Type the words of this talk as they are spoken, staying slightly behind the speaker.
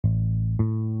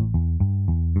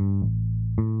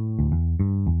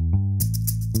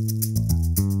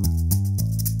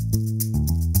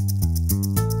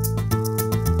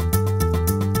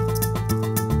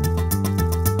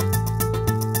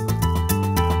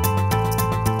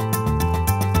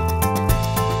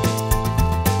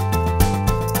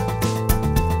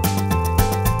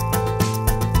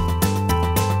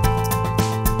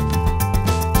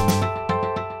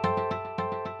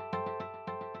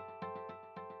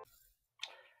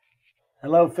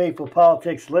Hello, Faithful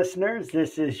Politics listeners.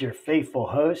 This is your faithful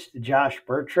host, Josh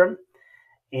Bertram,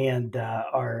 and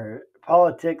our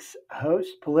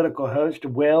political host,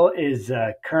 Will, is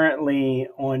currently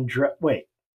on. Wait.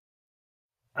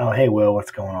 Oh, hey, Will, what's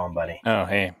going on, buddy? Oh,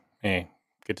 hey,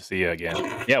 good to see you again.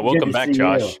 Yeah, Good welcome to back, see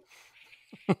Josh.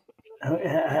 you.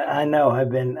 I know.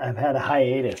 I've had a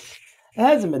hiatus. It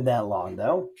hasn't been that long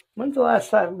though. When's the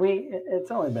last time It's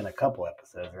only been a couple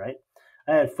episodes, right?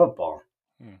 I had football.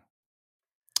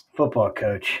 Football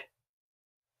coach.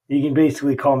 You can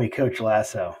basically call me Coach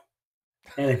Lasso.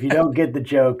 And if you don't get the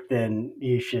joke, then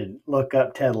you should look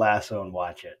up Ted Lasso and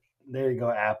watch it. There you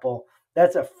go, Apple.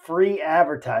 That's a free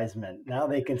advertisement. Now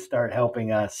they can start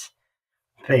helping us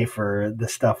pay for the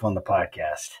stuff on the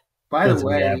podcast. By the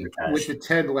way, with the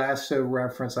Ted Lasso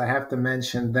reference, I have to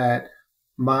mention that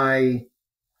my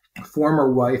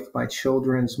former wife, my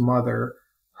children's mother,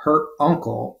 her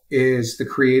uncle is the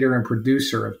creator and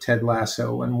producer of Ted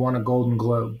Lasso and won a Golden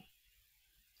Globe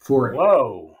for it.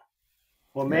 Whoa.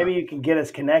 Well, maybe you can get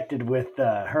us connected with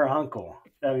her uncle.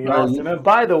 That'd be awesome. And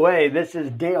by the way, this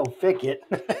is Dale Fickett.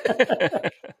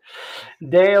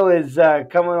 Dale is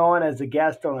coming on as a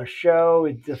guest on our show.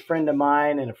 It's a friend of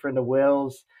mine and a friend of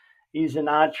Will's. He's an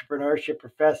entrepreneurship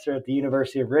professor at the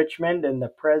University of Richmond and the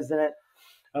president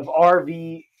of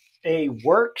RVA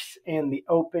Works and the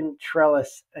Open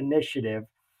Trellis Initiative.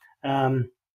 RVA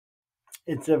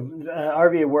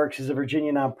Works is a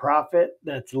Virginia nonprofit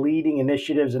that's leading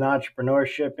initiatives in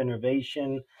entrepreneurship,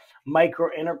 innovation, micro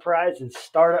enterprise, and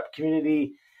startup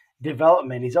community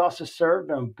development. He's also served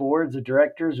on boards of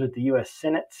directors with the U.S.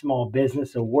 Senate Small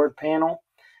Business Award Panel,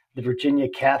 the Virginia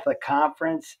Catholic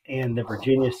Conference, and the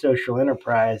Virginia Social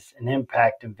Enterprise and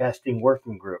Impact Investing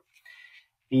Working Group.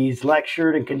 He's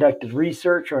lectured and conducted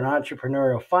research on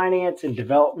entrepreneurial finance and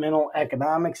developmental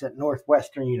economics at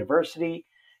Northwestern University,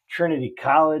 Trinity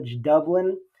College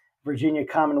Dublin, Virginia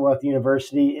Commonwealth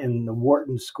University, and the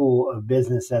Wharton School of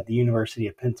Business at the University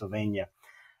of Pennsylvania.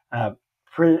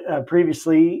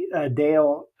 Previously,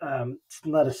 Dale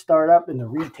led a startup in the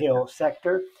retail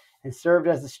sector and served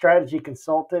as a strategy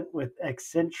consultant with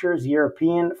Accenture's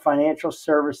European financial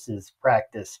services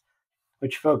practice,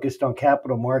 which focused on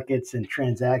capital markets and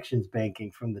transactions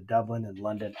banking from the Dublin and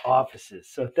London offices.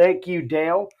 So thank you,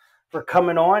 Dale, for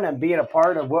coming on and being a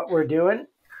part of what we're doing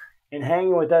and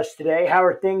hanging with us today. How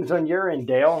are things on your end,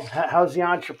 Dale? How's the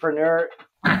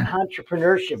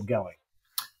entrepreneurship going?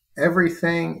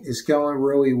 Everything is going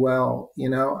really well.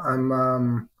 You know,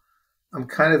 I'm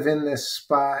kind of in this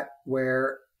spot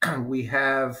where we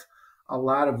have a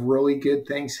lot of really good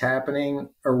things happening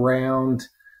around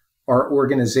our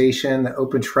organization. The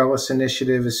Open Trellis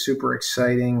Initiative is super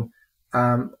exciting.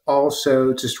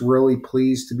 Also, just really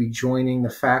pleased to be joining the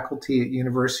faculty at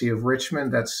University of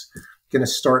Richmond. That's going to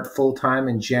start full-time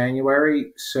in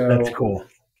January. So that's cool.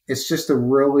 It's just a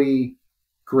really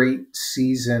great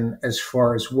season as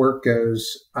far as work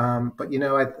goes. But, you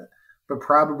know, but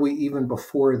probably even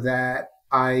before that,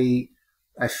 I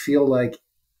feel like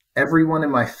everyone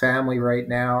in my family right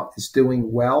now is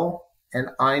doing well and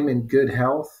I'm in good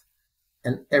health.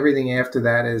 And everything after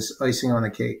that is icing on the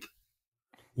cake.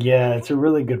 Yeah, it's a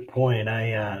really good point.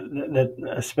 That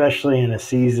especially in a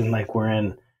season like we're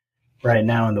in right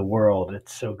now in the world,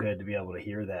 it's so good to be able to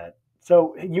hear that.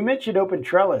 So you mentioned Open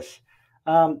Trellis.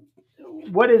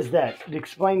 What is that?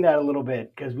 Explain that a little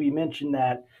bit, because we mentioned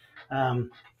that,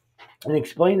 and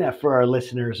explain that for our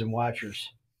listeners and watchers.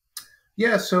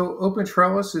 Yeah, so Open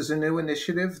Trellis is a new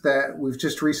initiative that we've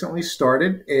just recently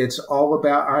started. It's all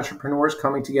about entrepreneurs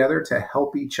coming together to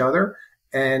help each other,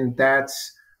 and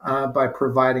that's by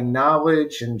providing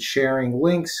knowledge and sharing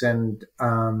links and,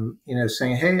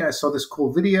 saying, hey, I saw this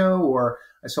cool video or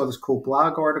I saw this cool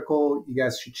blog article. You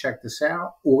guys should check this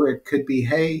out. Or it could be,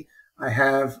 hey, I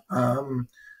have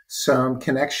some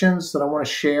connections that I want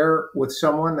to share with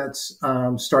someone that's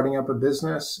starting up a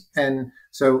business. And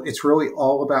so it's really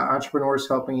all about entrepreneurs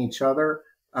helping each other.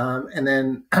 And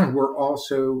then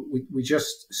we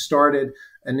just started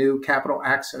a new capital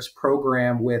access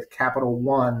program with Capital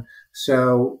One.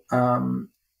 So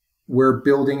we're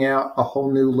building out a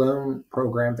whole new loan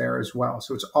program there as well.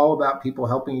 So it's all about people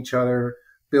helping each other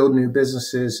build new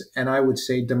businesses. And I would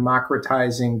say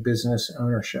democratizing business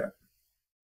ownership.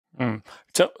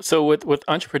 So with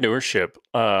entrepreneurship,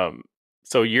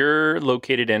 so you're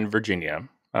located in Virginia,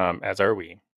 as are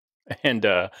we. And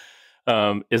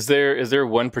is there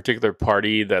one particular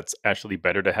party that's actually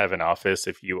better to have in office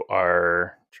if you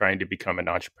are trying to become an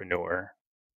entrepreneur?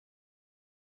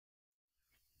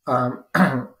 I'm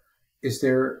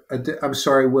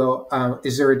sorry, Will,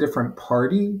 is there a different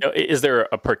party? Is there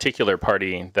a particular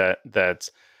party that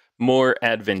more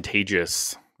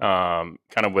advantageous, kind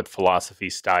of with philosophy,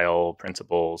 style,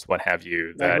 principles, what have you.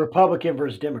 Like That Republican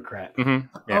versus Democrat. yeah.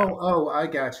 Oh, I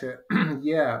gotcha.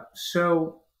 Yeah.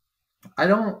 So I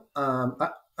don't,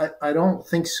 I don't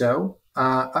think so.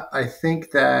 I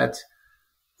think that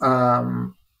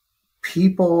um,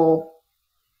 people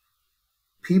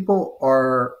people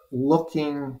are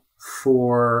looking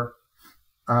for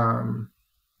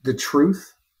the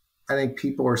truth. I think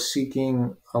people are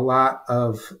seeking a lot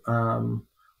of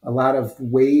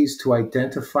ways to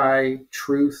identify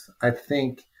truth. I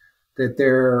think that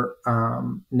they're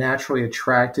naturally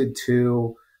attracted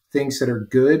to things that are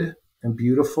good and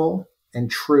beautiful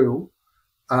and true.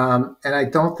 And I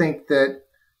don't think that,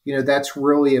 that's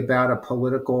really about a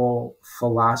political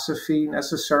philosophy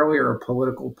necessarily or a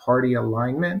political party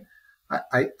alignment.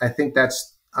 I think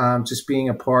that's just being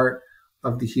a part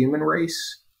of the human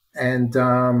race. And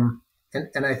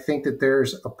I think that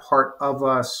there's a part of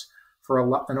us for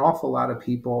an awful lot of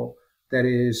people that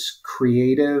is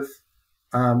creative,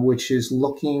 which is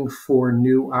looking for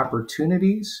new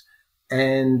opportunities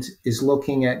and is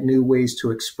looking at new ways to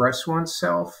express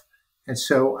oneself. And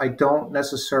so I don't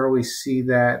necessarily see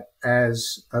that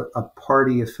as a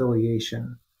party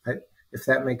affiliation, if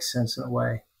that makes sense in a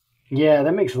way. Yeah,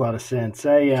 that makes a lot of sense.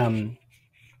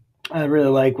 I really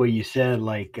like what you said.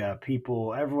 Like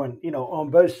people, everyone,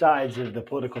 on both sides of the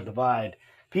political divide,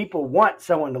 people want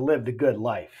someone to live the good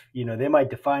life. They might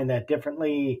define that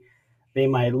differently. They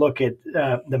might look at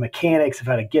the mechanics of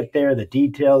how to get there, the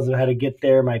details of how to get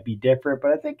there might be different.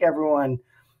 But I think everyone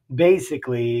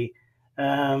basically,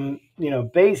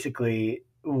 basically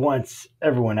wants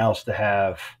everyone else to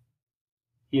have,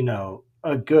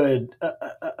 a good,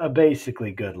 a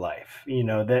basically good life.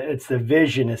 That it's the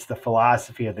vision, it's the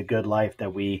philosophy of the good life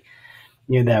that we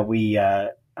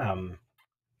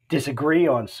disagree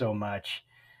on so much.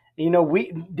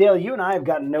 Dale, you and I have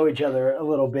gotten to know each other a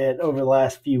little bit over the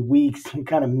last few weeks. We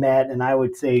kind of met, and I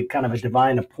would say kind of a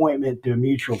divine appointment to a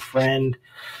mutual friend,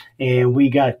 and we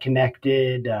got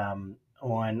connected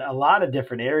on a lot of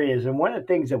different areas. And one of the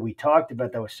things that we talked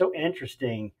about that was so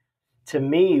interesting to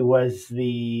me was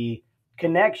the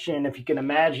connection, if you can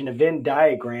imagine a Venn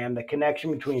diagram, the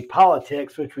connection between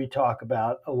politics, which we talk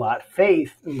about a lot,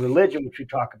 faith and religion, which we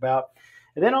talk about,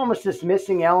 and then almost this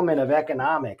missing element of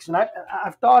economics. And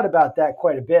I've thought about that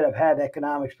quite a bit. I've had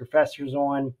economics professors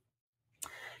on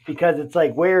because it's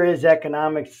like, where is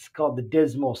economics? It's called the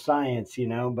dismal science,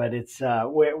 but it's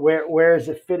where is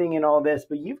it fitting in all this?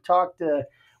 But we've talked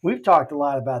a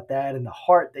lot about that and the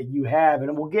heart that you have,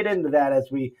 and we'll get into that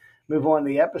as we move on to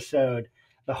the episode,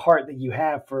 the heart that you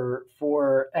have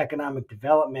for economic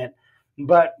development.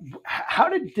 But how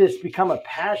did this become a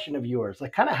passion of yours?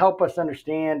 Like, kind of help us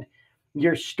understand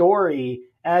your story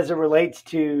as it relates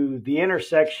to the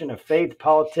intersection of faith,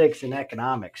 politics, and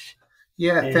economics.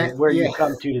 Yeah, and where you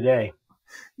come to today.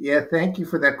 Yeah, thank you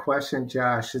for that question,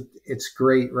 Josh. It's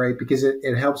great, right? Because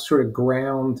it helps sort of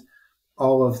ground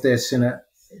all of this in a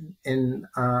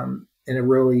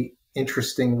really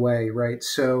interesting way, right?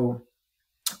 So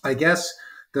I guess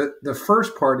the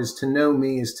first part is to know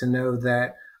me, is to know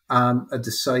that I'm a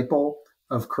disciple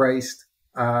of Christ,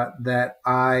 that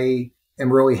I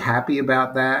am really happy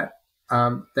about that,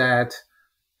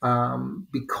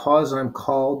 because I'm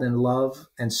called in love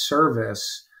and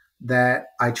service, that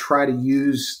I try to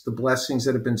use the blessings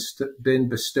that have been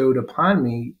bestowed upon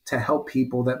me to help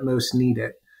people that most need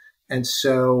it. And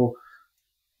so,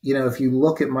 if you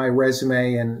look at my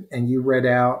resume and you read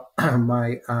out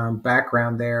my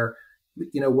background there,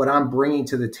 what I'm bringing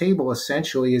to the table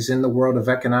essentially is in the world of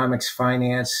economics,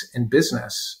 finance, and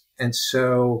business. And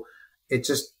so it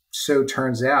just so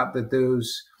turns out that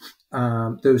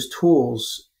those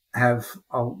tools have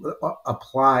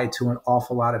applied to an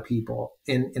awful lot of people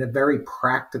in a very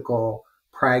practical,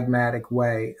 pragmatic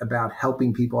way about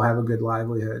helping people have a good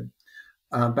livelihood.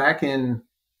 Back in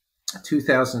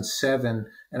 2007,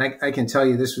 and I can tell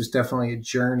you this was definitely a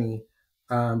journey,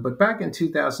 but back in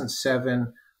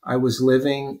 2007, I was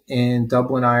living in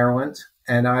Dublin, Ireland,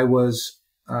 and I was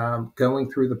going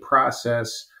through the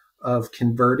process of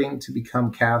converting to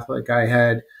become Catholic. I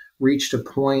had reached a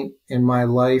point in my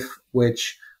life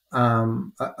which a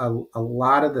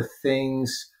lot of the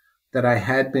things that I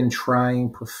had been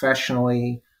trying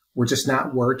professionally were just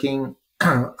not working.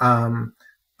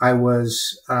 I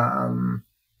was,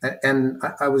 and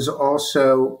I was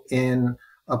also in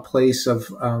a place of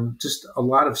just a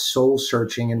lot of soul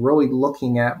searching and really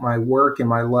looking at my work and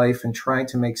my life and trying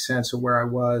to make sense of where I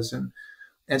was.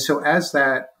 And so as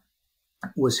that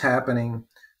was happening,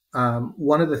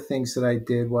 one of the things that I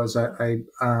did was I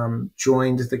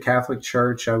joined the Catholic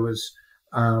Church. I was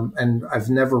And I've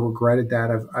never regretted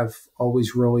that. I've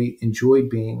always really enjoyed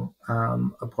being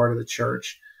a part of the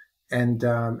church. And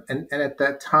at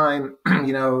that time,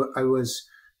 I was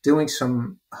doing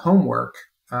some homework,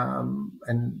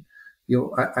 and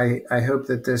I hope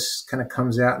that this kind of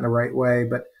comes out in the right way.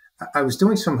 But I was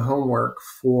doing some homework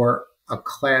for a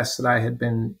class that I had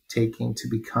been taking to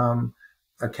become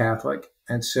a Catholic.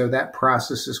 And so that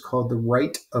process is called the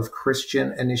Rite of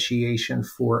Christian Initiation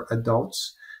for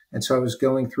Adults. And so I was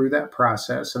going through that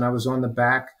process, and I was on the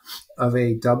back of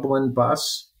a Dublin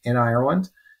bus in Ireland,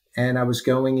 and I was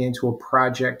going into a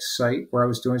project site where I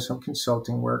was doing some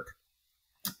consulting work.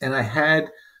 And I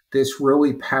had this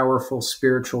really powerful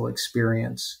spiritual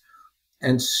experience.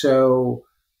 And so,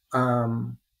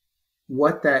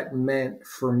 what that meant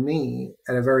for me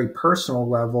at a very personal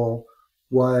level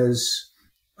was,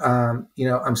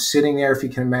 I'm sitting there, if you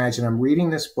can imagine, I'm reading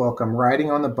this book, I'm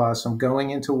riding on the bus, I'm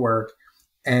going into work,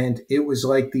 and it was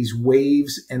like these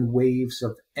waves and waves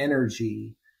of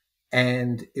energy.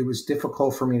 And it was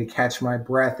difficult for me to catch my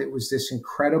breath. It was this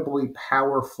incredibly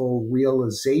powerful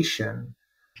realization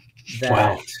Wow.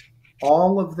 that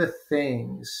all of the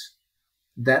things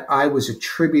that I was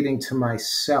attributing to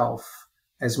myself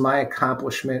as my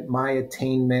accomplishment, my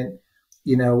attainment,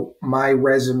 my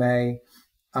resume,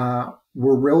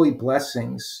 were really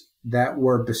blessings that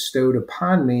were bestowed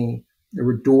upon me. There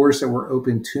were doors that were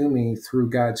opened to me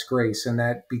through God's grace. And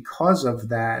that because of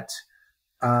that,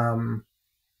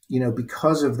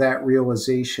 because of that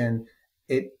realization,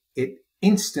 it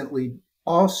instantly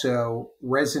also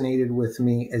resonated with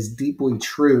me as deeply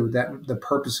true that the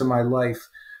purpose of my life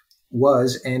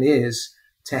was and is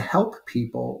to help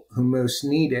people who most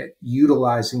need it,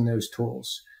 utilizing those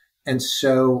tools. And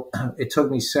so it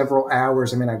took me several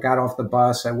hours. I mean, I got off the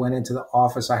bus, I went into the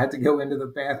office, I had to go into the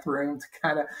bathroom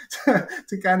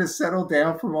to kind of settle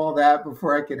down from all that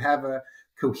before I could have a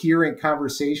coherent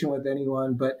conversation with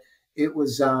anyone. But it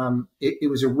was it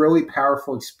was a really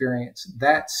powerful experience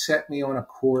that set me on a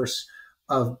course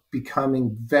of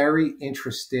becoming very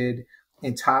interested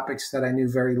in topics that I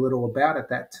knew very little about at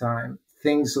that time.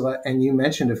 Things like, and you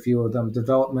mentioned a few of them: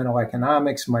 developmental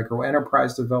economics, micro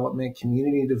enterprise development,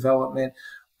 community development.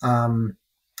 And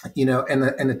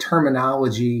the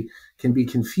terminology can be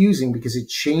confusing because it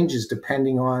changes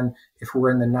depending on if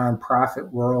we're in the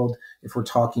nonprofit world, if we're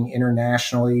talking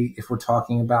internationally, if we're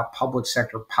talking about public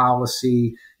sector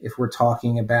policy, if we're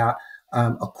talking about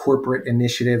a corporate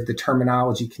initiative. The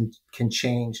terminology can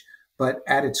change, but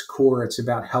at its core, it's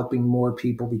about helping more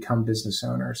people become business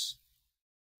owners.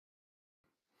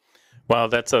 Wow,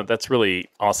 that's really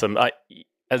awesome.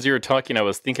 As you were talking, I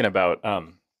was thinking about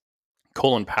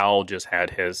Colin Powell just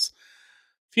had his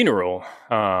funeral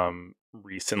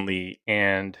recently,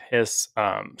 and his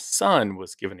son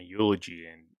was given a eulogy,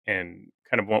 and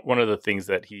kind of one of the things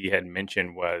that he had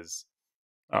mentioned was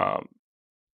um,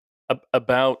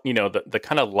 about the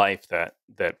kind of life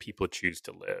that people choose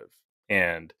to live,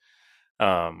 and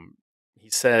he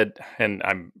said, and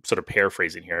I'm sort of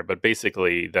paraphrasing here, but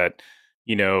basically that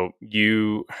you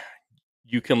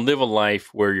can live a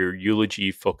life where your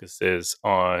eulogy focuses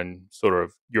on sort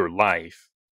of your life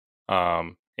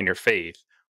and your faith,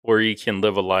 or you can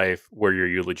live a life where your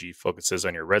eulogy focuses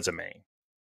on your resume.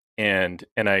 And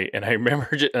I remember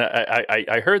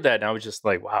I heard that, and I was just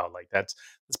like, wow, like that's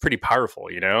pretty powerful,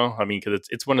 I mean, because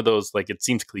it's one of those, like, it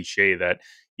seems cliche that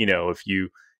if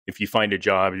you find a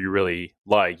job you really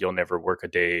like, you'll never work a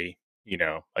day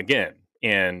again.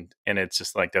 And it's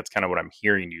just like, that's kind of what I'm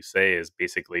hearing you say, is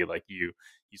basically like you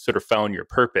sort of found your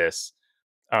purpose,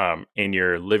 and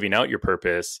you're living out your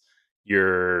purpose.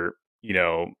 You're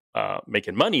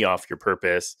making money off your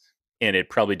purpose, and it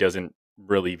probably doesn't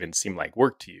really even seem like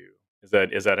work to you. Is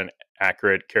that an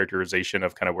accurate characterization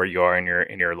of kind of where you are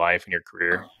in your life and your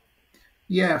career?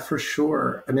 Yeah, for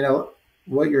sure. I mean,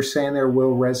 what you're saying there,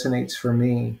 Will, resonates for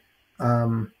me.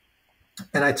 Um,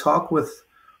 and I talk with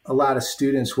a lot of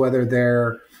students, whether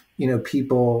they're,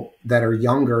 people that are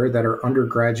younger, that are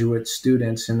undergraduate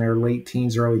students in their late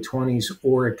teens, early 20s,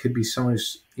 or it could be someone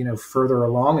who's, further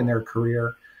along in their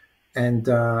career, and,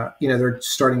 they're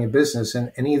starting a business.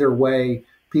 And either way,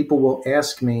 people will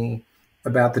ask me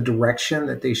about the direction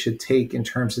that they should take in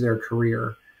terms of their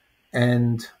career.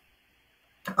 And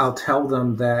I'll tell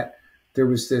them that there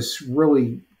was this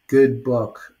really good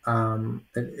book.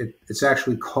 It's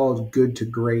actually called Good to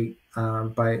Great,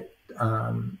 by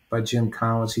Jim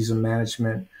Collins. He's a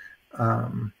management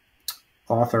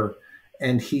author,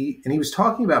 and he was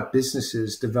talking about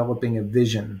businesses developing a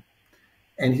vision,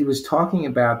 and he was talking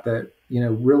about that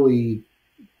really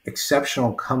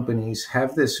exceptional companies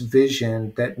have this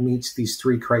vision that meets these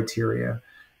three criteria.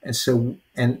 And so,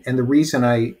 and the reason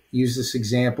I use this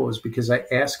example is because I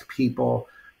ask people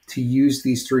to use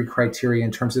these three criteria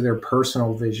in terms of their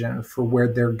personal vision for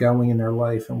where they're going in their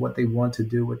life and what they want to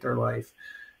do with their life.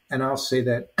 And I'll say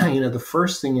that, the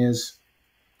first thing is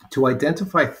to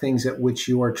identify things at which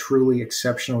you are truly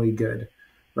exceptionally good,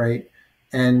 right?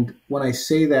 And when I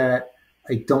say that,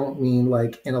 I don't mean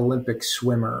like an Olympic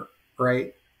swimmer,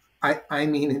 right? I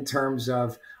mean in terms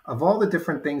of all the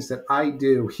different things that I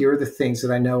do, here are the things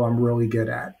that I know I'm really good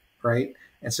at, right?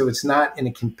 And so it's not in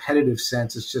a competitive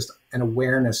sense, it's just an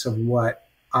awareness of what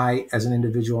I, as an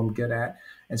individual, am good at.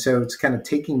 And so it's kind of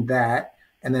taking that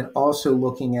and then also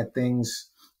looking at things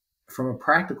from a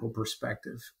practical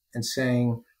perspective and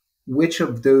saying, which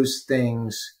of those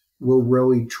things will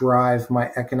really drive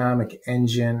my economic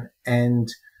engine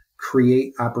and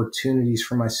create opportunities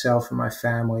for myself and my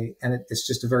family. And it's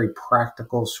just a very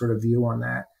practical sort of view on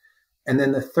that. And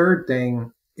then the third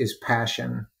thing is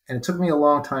passion. And it took me a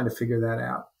long time to figure that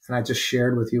out. And I just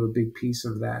shared with you a big piece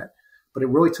of that. But it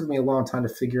really took me a long time to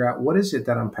figure out what is it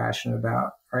that I'm passionate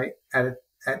about, right? At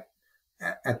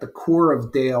the core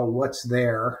of Dale, what's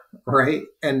there, right?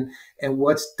 And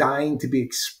what's dying to be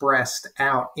expressed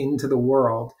out into the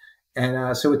world.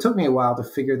 And so it took me a while to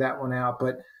figure that one out,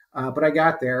 but I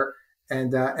got there,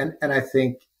 and I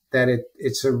think that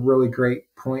it's a really great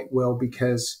point, Will,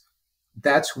 because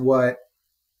that's what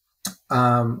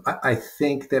I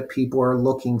think that people are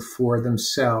looking for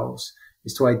themselves,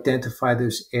 is to identify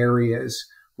those areas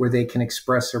where they can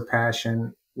express their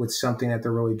passion with something that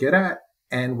they're really good at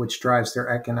and which drives their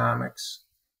economics.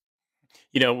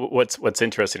 What's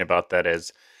interesting about that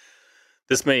is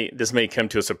this may come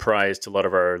to a surprise to a lot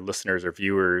of our listeners or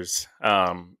viewers,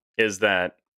 is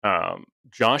that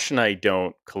Josh and I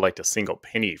don't collect a single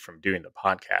penny from doing the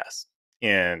podcast.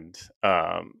 And,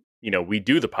 we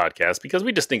do the podcast because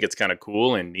we just think it's kind of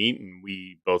cool and neat. And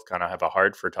we both kind of have a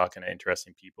heart for talking to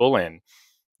interesting people. And,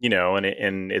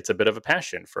 and it's a bit of a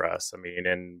passion for us. I mean,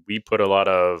 and we put a lot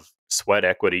of sweat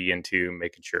equity into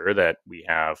making sure that we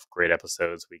have great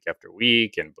episodes week after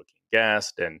week and booking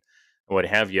guests and what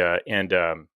have you. And,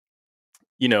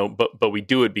 but we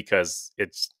do it because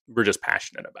we're just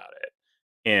passionate about it.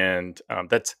 And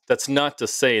that's not to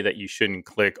say that you shouldn't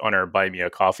click on our Buy Me a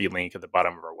Coffee link at the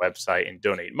bottom of our website and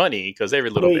donate money, because every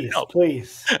little bit helps.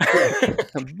 Please.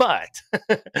 But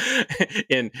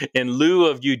in lieu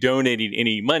of you donating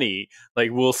any money,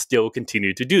 like, we'll still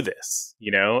continue to do this,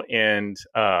 and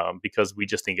because we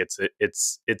just think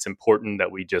it's important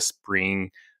that we just bring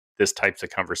this types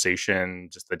of conversation,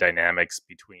 just the dynamics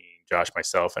between Josh,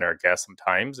 myself, and our guests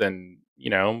sometimes, and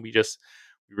we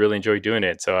really enjoy doing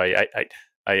it. So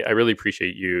I really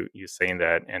appreciate you saying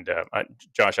that. And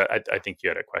Josh, I think you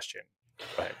had a question.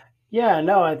 Go ahead. Yeah,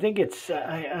 no, I think it's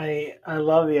I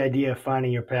love the idea of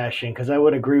finding your passion, because I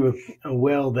would agree with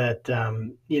Will that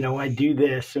I do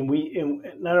this, and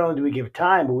not only do we give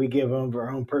time, but we give of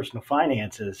our own personal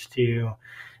finances to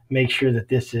make sure that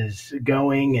this is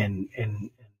going,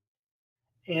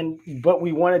 but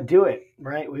we want to do it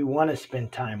right. We want to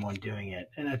spend time on doing it,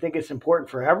 and I think it's important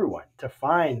for everyone to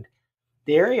find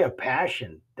the area of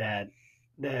passion that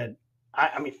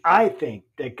I think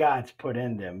that God's put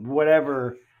in them.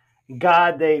 Whatever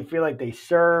God they feel like they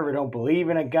serve or don't believe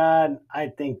in a God, I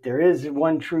think there is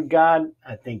one true God.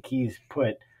 I think He's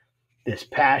put this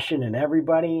passion in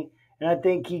everybody, and I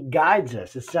think He guides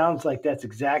us. It sounds like that's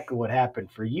exactly what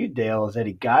happened for you, Dale, is that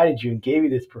He guided you and gave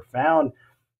you this profound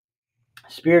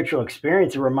spiritual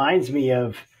experience. It reminds me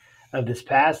of this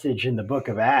passage in the book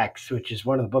of Acts, which is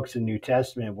one of the books of the New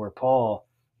Testament, where Paul,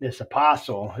 this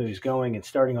apostle who's going and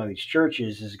starting all these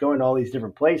churches, is going to all these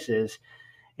different places.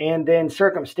 And then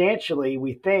circumstantially,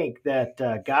 we think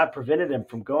that God prevented him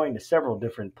from going to several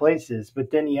different places. But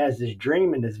then he has this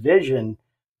dream and this vision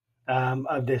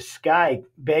of this guy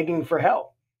begging for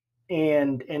help.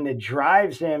 And it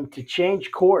drives him to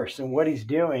change course in what he's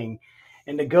doing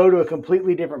and to go to a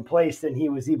completely different place than he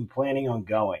was even planning on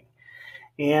going.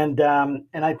 And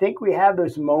I think we have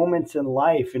those moments in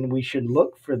life, and we should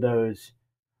look for those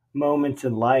moments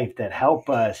in life that help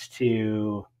us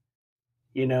to,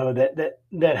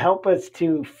 that help us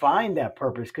to find that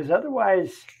purpose. Because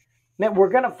otherwise, man, we're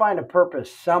going to find a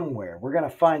purpose somewhere. We're going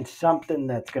to find something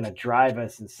that's going to drive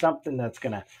us and something that's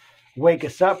going to wake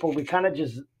us up. But we kind of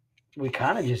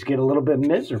just get a little bit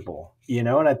miserable, And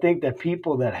I think that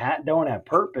people that don't have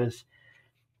purpose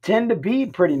tend to be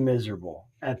pretty miserable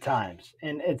at times.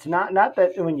 And it's not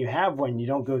that when you have one, you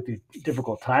don't go through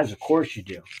difficult times. Of course you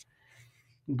do.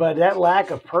 But that lack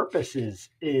of purpose is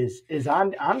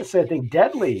honestly, I think,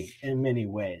 deadly in many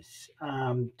ways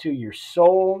to your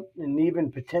soul and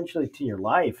even potentially to your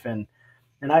life. And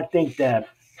I think that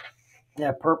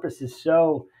Yeah, purpose is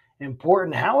so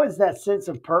important. How has that sense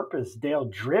of purpose, Dale,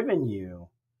 driven you?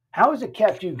 How has it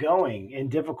kept you going in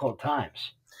difficult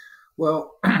times?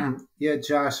 Well, yeah,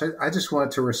 Josh, I just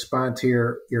wanted to respond to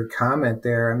your comment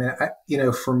there. I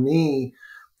mean, for me,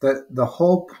 the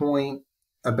whole point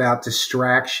about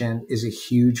distraction is a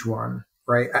huge one,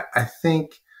 right? I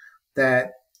think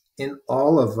that in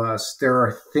all of us, there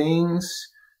are things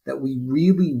that we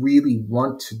really, really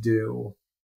want to do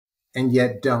and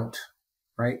yet don't,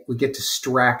 right? We get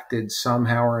distracted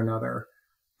somehow or another.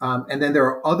 And then there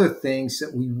are other things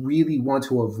that we really want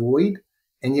to avoid.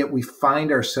 And yet we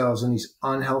find ourselves in these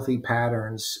unhealthy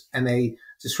patterns and they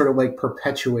just sort of like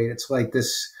perpetuate. It's like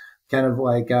this kind of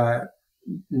like a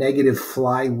negative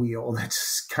flywheel that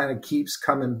just kind of keeps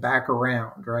coming back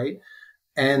around. Right.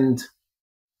 And,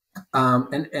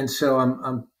 so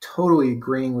I'm totally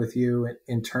agreeing with you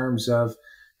in terms of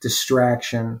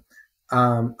distraction.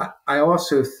 I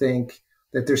also think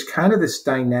that there's kind of this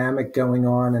dynamic going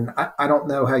on, and I don't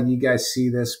know how you guys see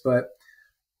this, but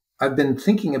I've been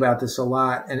thinking about this a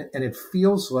lot, and it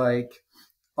feels like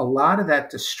a lot of that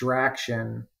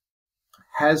distraction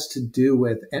has to do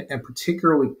with, and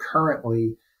particularly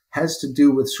currently, has to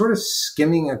do with sort of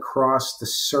skimming across the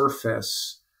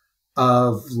surface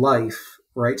of life,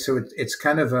 right? So it's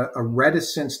kind of a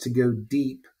reticence to go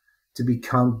deep, to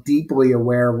become deeply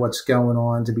aware of what's going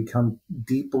on, to become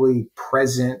deeply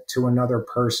present to another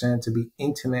person, to be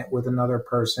intimate with another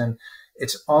person.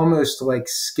 It's almost like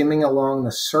skimming along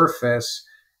the surface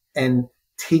and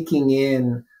taking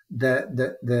in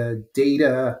the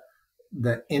data,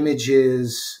 the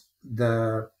images,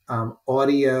 the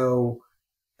audio,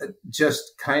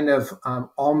 just kind of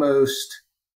almost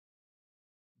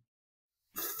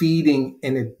feeding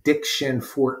an addiction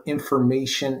for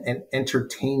information and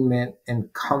entertainment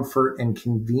and comfort and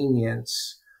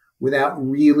convenience without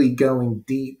really going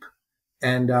deep.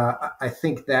 And I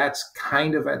think that's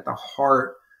kind of at the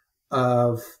heart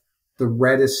of the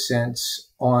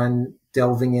reticence on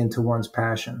delving into one's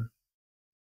passion.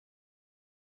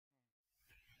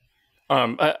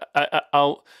 I'm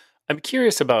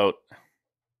curious about,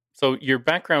 so your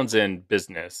background's in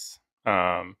business,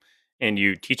 and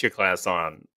you teach a class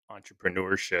on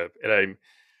entrepreneurship,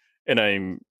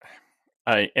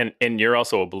 and you're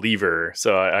also a believer.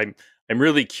 So I'm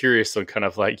really curious on kind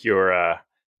of like your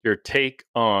take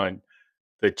on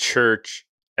the church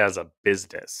as a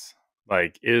business.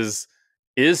 Like, is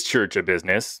church a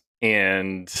business?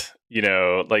 And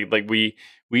like we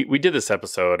did this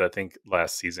episode, I think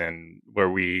last season, where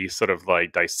we sort of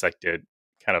like dissected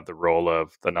kind of the role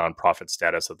of the nonprofit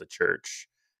status of the church,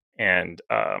 and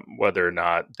whether or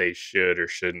not they should or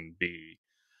shouldn't be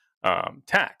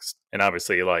taxed. And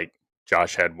obviously, like,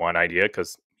 Josh had one idea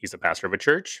because he's a pastor of a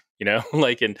church,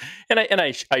 like, and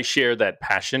I share that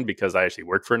passion because I actually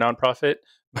work for a nonprofit.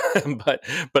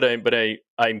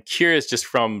 I'm curious, just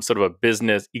from sort of a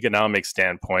business economic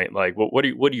standpoint, like, what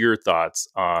are your thoughts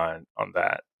on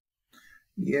that?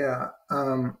 Yeah.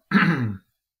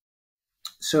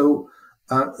 So,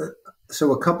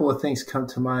 so a couple of things come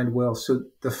to mind, Will. So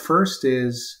the first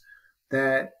is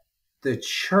that the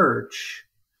church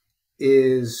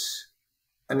is,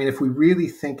 I mean, if we really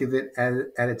think of it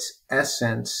at its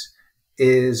essence,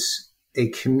 is a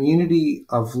community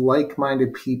of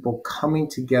like-minded people coming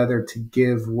together to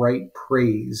give right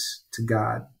praise to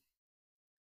God.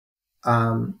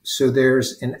 So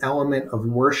there's an element of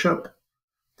worship.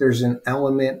 There's an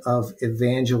element of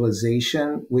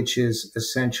evangelization, which is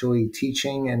essentially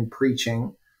teaching and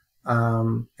preaching.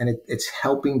 And it's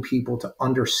helping people to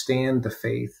understand the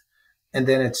faith. And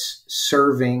then it's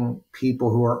serving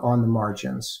people who are on the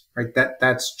margins, right?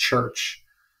 That's church.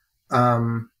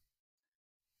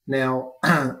 Now,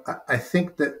 I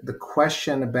think that the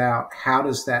question about how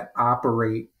does that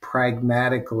operate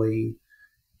pragmatically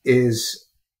is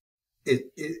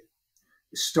it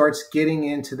starts getting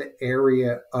into the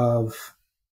area of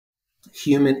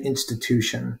human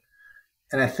institution.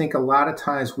 And I think a lot of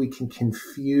times we can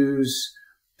confuse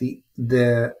the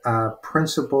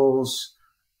principles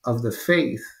of the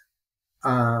faith,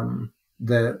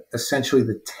 essentially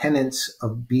the tenets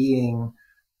of being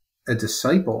a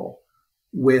disciple,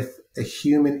 with a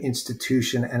human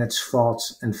institution and its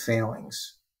faults and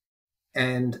failings.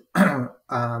 And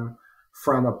from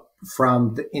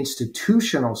the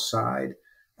institutional side,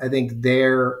 I think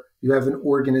there you have an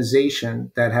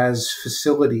organization that has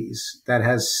facilities, that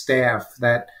has staff,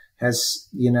 that has,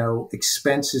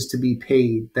 expenses to be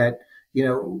paid, that,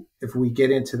 if we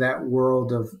get into that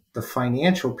world of the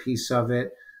financial piece of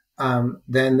it,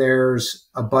 then there's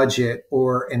a budget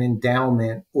or an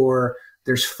endowment, or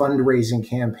there's fundraising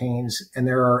campaigns, and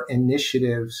there are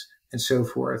initiatives and so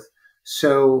forth.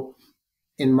 So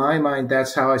in my mind,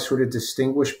 that's how I sort of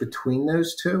distinguish between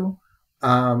those two.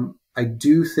 I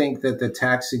do think that the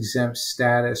tax exempt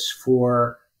status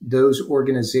for those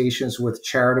organizations with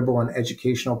charitable and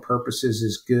educational purposes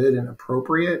is good and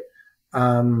appropriate.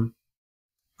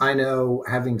 I know,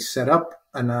 having set up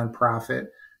a nonprofit,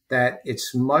 that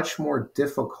it's much more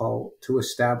difficult to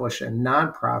establish a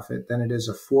nonprofit than it is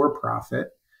a for-profit.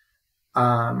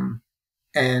 And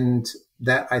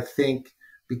that I think,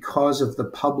 because of the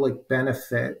public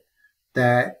benefit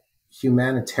that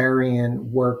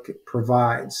humanitarian work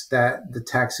provides, that the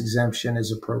tax exemption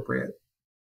is appropriate.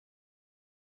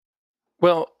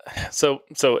 Well, so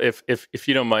if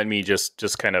you don't mind me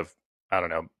just kind of, I don't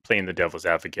know, playing the devil's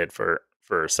advocate for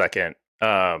a second.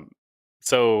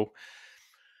 So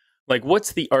like,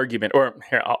 what's the argument? Or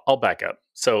here, I'll back up.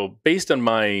 So based on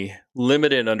my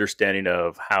limited understanding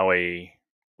of how a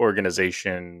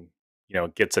organization,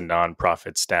 gets a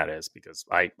nonprofit status, because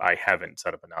I haven't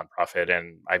set up a nonprofit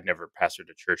and I've never pastored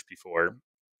a church before.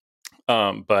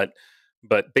 But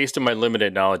based on my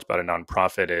limited knowledge about a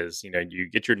nonprofit is, you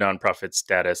get your nonprofit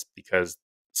status because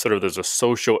sort of there's a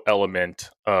social element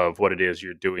of what it is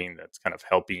you're doing that's kind of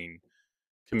helping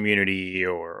community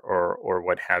or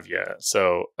what have you.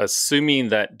 So assuming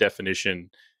that definition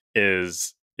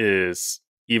is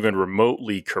even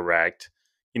remotely correct,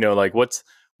 like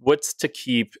what's to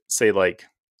keep, say, like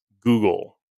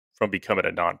Google from becoming a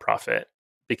nonprofit?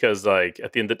 Because like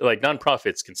at the end of the, like,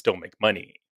 nonprofits can still make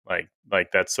money.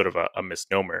 Like that's sort of a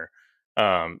misnomer.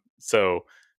 So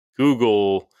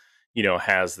Google,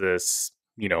 has this,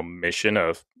 mission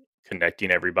of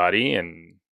connecting everybody,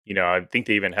 and I think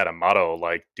they even had a motto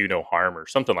like "Do no harm" or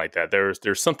something like that.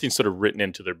 There's something sort of written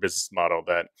into their business model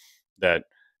that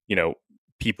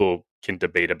people can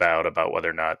debate about whether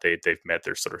or not they've met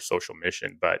their sort of social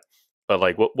mission. But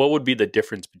like, what would be the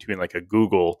difference between like a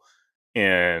Google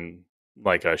and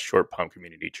like a Short Pump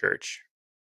Community Church?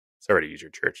 Sorry to use your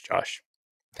church, Josh.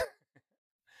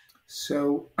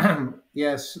 So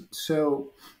yes,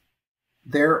 so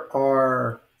there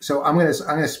are. So I'm going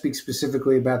to speak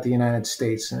specifically about the United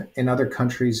States. In other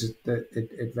countries,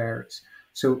 it varies.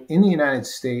 So in the United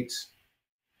States,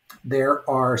 there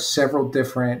are several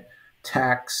different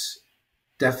tax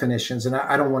definitions, and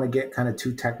I don't want to get kind of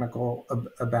too technical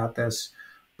about this,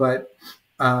 but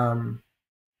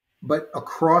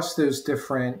across those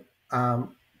different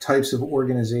types of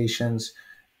organizations,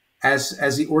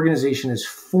 as the organization is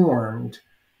formed,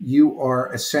 you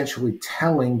are essentially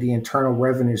telling the Internal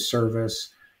Revenue Service,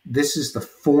 this is the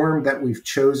form that we've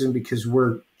chosen because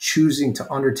we're choosing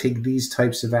to undertake these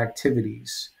types of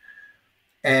activities.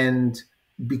 And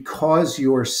because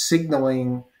you're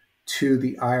signaling to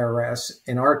the IRS,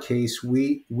 in our case,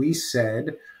 we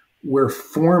said we're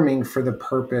forming for the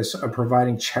purpose of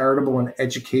providing charitable and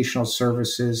educational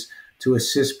services to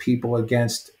assist people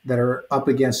that are up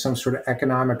against some sort of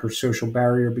economic or social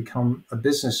barrier, become a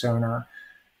business owner.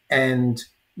 And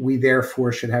we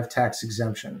therefore should have tax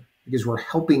exemption because we're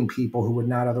helping people who would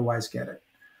not otherwise get it.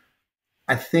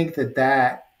 I think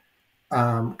that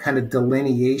kind of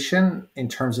delineation in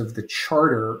terms of the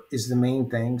charter is the main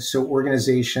thing. So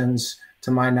organizations,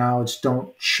 to my knowledge,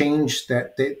 don't change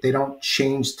that. They don't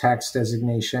change tax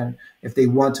designation if they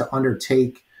want to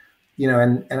undertake,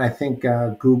 and I think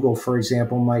Google, for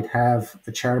example, might have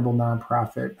a charitable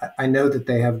nonprofit. I know that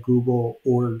they have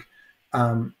Google.org,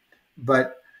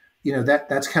 but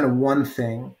that's kind of one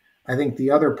thing. I think the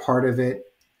other part of it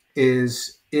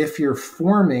is, if you're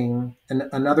forming, and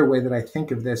another way that I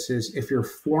think of this is, if you're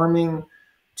forming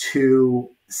to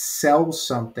sell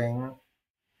something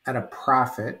at a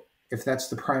profit, if that's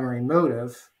the primary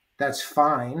motive, that's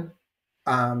fine.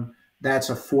 That's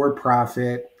a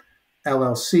for-profit,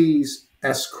 LLCs,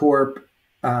 S Corp,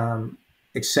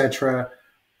 etc.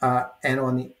 And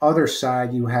on the other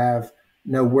side, you have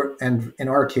and in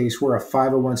our case, we're a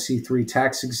 501c3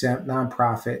 tax exempt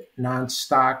nonprofit,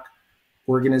 non-stock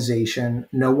organization.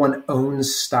 No one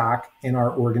owns stock in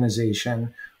our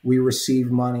organization. We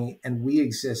receive money, and we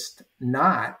exist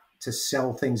not to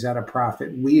sell things at a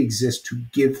profit. We exist to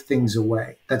give things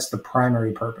away. That's the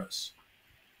primary purpose.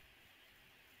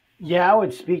 Yeah, I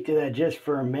would speak to that just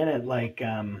for a minute. Like,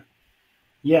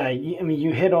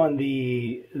 you hit on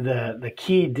the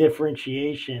key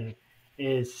differentiation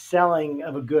is selling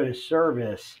of a good or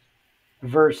service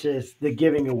versus the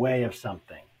giving away of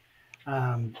something,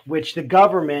 which the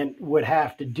government would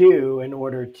have to do in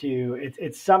order to.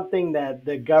 It's something that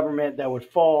the government that would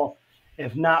fall,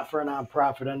 if not for a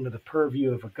nonprofit, under the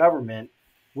purview of a government,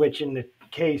 which in the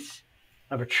case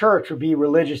of a church would be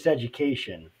religious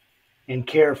education and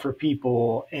care for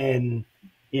people in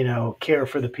care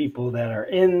for the people that are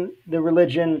in the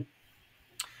religion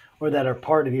or that are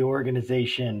part of the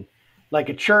organization. Like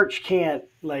a church can't,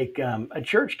 a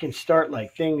church can start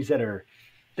like things that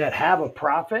have a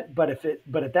profit, but if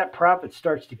that profit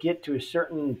starts to get to a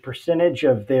certain percentage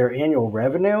of their annual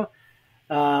revenue,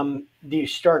 you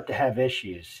start to have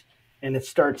issues, and it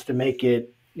starts to make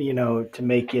it,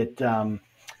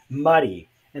 muddy,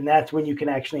 and that's when you can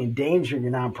actually endanger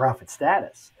your nonprofit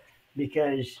status,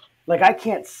 because like I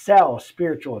can't sell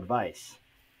spiritual advice.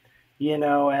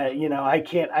 I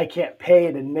can't pay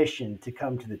an admission to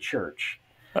come to the church.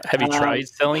 Have you Um, tried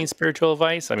selling spiritual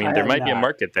advice? I I mean, there have might be a not.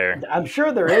 market there. I'm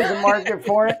sure there is a market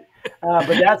for it, but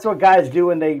that's what guys do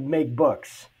when they make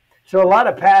books. So a lot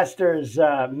of pastors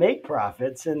make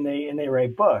profits and they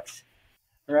write books,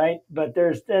 right? But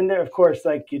there of course,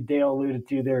 like Dale alluded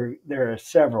to, there are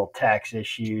several tax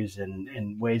issues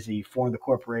and ways that you form the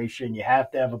corporation. You have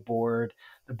to have a board.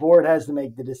 The board has to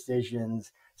make the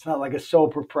decisions. It's not like a sole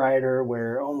proprietor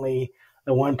where only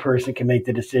the one person can make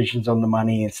the decisions on the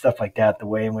money and stuff like that. The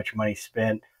way in which money's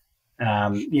spent.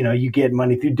 You get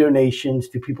money through donations,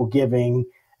 through people giving,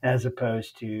 as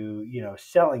opposed to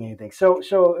selling anything.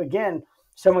 So again,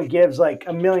 someone gives like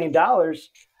 $1 million,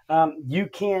 you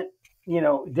can't,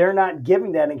 they're not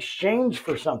giving that in exchange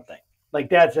for something. Like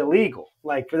that's illegal.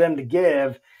 Like for them to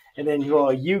give, and then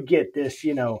you get this,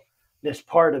 this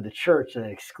part of the church that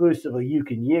exclusively you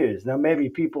can use. Now maybe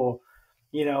people,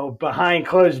 behind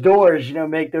closed doors,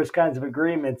 make those kinds of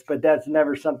agreements, but that's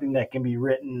never something that can be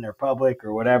written or public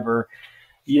or whatever.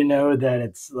 That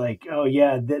it's like, oh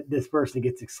yeah, this person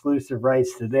gets exclusive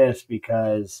rights to this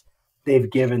because they've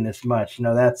given this much.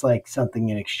 That's like something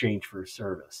in exchange for a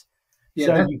service. Yeah,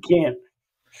 So you can't.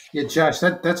 yeah, Josh,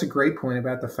 that's a great point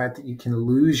about the fact that you can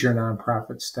lose your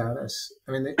nonprofit status.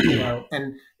 I mean,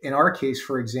 and in our case,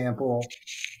 for example,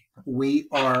 we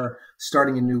are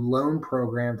starting a new loan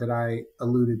program that I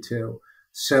alluded to.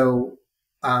 So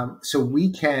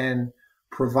we can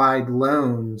provide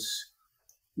loans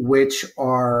which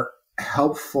are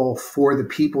helpful for the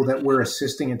people that we're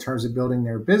assisting in terms of building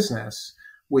their business,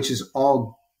 which is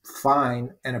all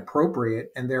fine and appropriate.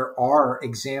 And there are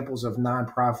examples of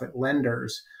nonprofit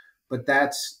lenders, but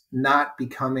that's not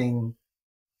becoming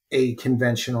a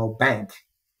conventional bank,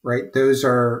 right? Those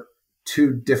are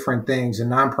two different things. A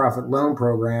nonprofit loan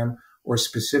program, or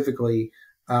specifically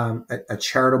a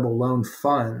charitable loan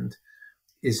fund,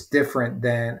 is different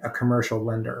than a commercial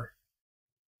lender.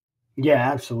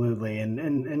 Yeah, absolutely.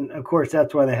 And of course,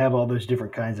 that's why they have all those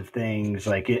different kinds of things,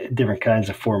 like different kinds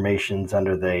of formations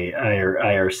under the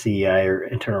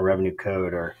IRC, Internal Revenue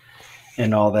Code,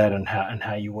 and all that, and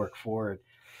how you work forward.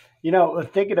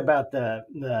 Thinking about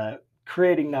the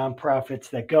creating nonprofits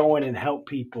that go in and help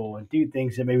people and do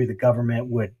things that maybe the government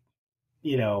would,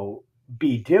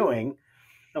 be doing,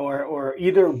 or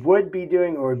either would be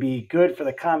doing or would be good for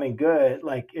the common good.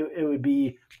 Like it would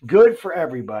be good for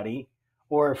everybody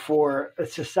or for a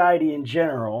society in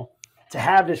general to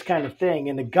have this kind of thing.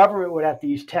 And the government would have to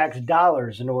use tax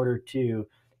dollars in order to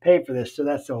pay for this. So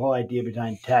that's the whole idea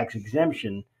behind tax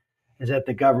exemption, is that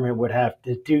the government would have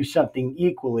to do something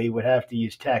equally, would have to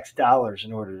use tax dollars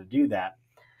in order to do that.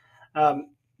 I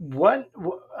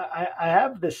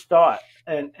have this thought,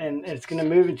 and it's going to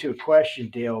move into a question,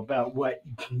 Dale, about what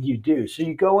you do. So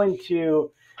you go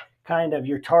into kind of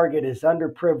your target is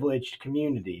underprivileged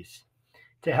communities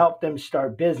to help them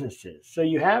start businesses. So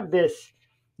you have this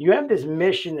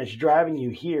mission that's driving you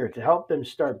here to help them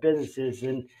start businesses,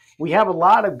 and we have a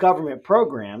lot of government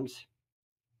programs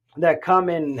that come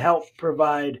in and help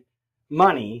provide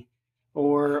money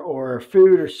or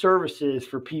food or services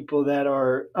for people that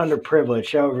are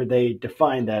underprivileged, however they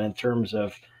define that in terms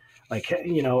of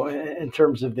in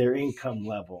terms of their income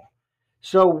level.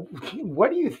 So what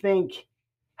do you think,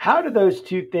 how do those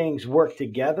two things work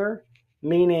together?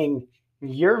 Meaning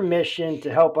your mission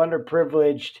to help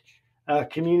underprivileged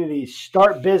communities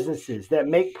start businesses that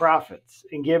make profits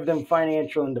and give them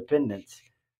financial independence,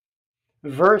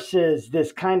 versus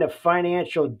this kind of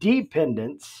financial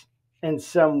dependence in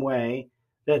some way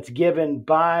that's given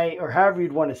by, or however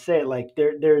you'd want to say it, like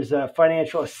there's a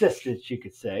financial assistance, you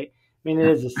could say. I mean, it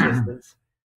is assistance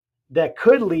that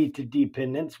could lead to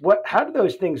dependence. How do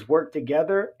those things work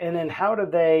together? And then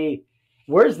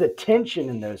where's the tension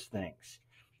in those things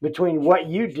between what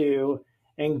you do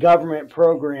and government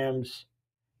programs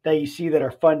that you see that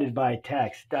are funded by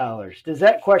tax dollars? Does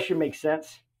that question make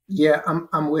sense? Yeah,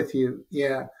 I'm with you.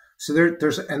 Yeah. So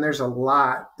there's a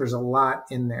lot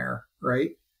in there, right?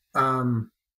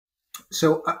 Um,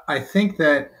 so I think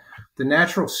that the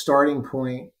natural starting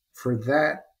point for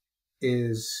that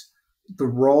is the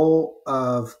role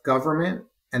of government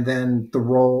and then the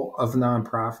role of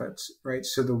nonprofits, right?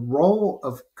 So the role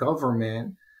of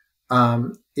government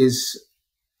is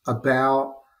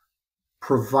about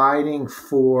providing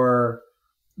for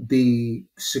the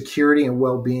security and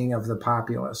well-being of the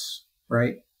populace,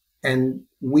 right? And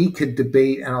we could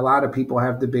debate, and a lot of people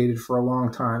have debated for a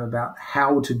long time about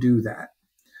how to do that.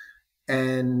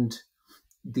 And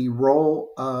the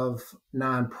role of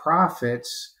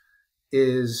nonprofits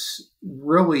is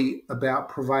really about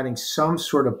providing some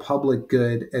sort of public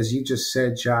good, as you just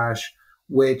said, Josh,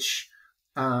 which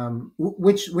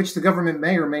the government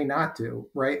may or may not do,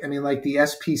 right? I mean, like the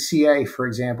SPCA, for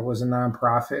example, is a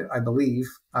nonprofit, I believe,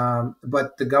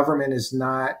 but the government is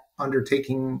not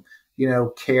undertaking,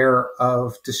 care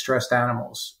of distressed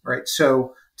animals, right?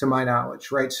 So, to my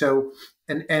knowledge, right? So,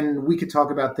 and we could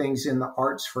talk about things in the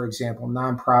arts, for example,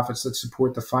 nonprofits that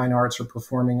support the fine arts or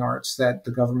performing arts that the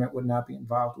government would not be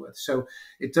involved with. So,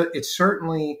 it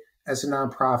certainly, as a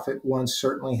nonprofit, one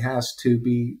certainly has to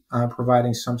be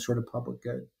providing some sort of public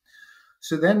good.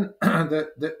 So then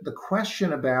the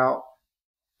question about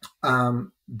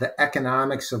the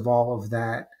economics of all of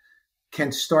that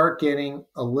can start getting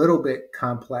a little bit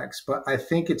complex, but I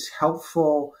think it's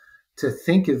helpful to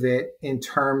think of it in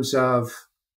terms of,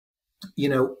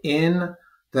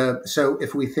 so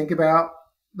if we think about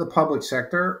the public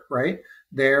sector, right,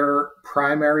 their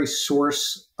primary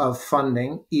source of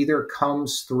funding either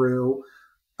comes through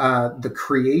the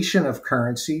creation of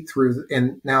currency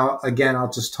and now again, I'll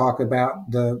just talk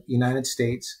about the United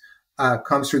States,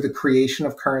 comes through the creation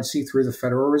of currency through the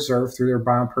Federal Reserve, through their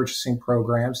bond purchasing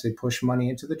programs. They push money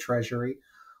into the Treasury,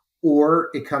 or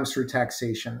it comes through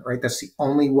taxation, right? That's the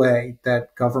only way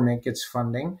that government gets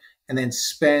funding and then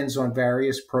spends on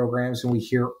various programs. And we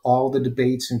hear all the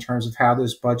debates in terms of how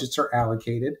those budgets are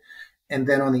allocated. And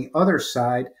then on the other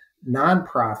side,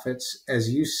 nonprofits,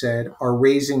 as you said, are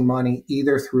raising money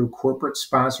either through corporate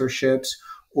sponsorships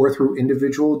or through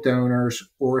individual donors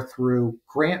or through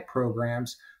grant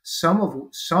programs.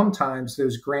 Sometimes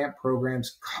those grant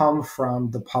programs come from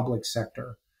the public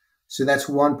sector. So that's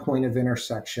one point of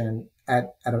intersection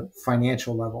at a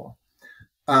financial level.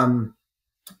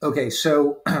 Okay,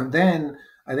 so then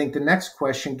I think the next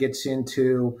question gets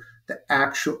into the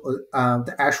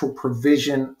actual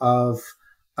provision of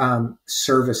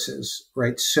services,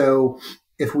 right? So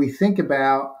if we think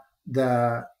about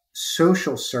the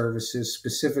social services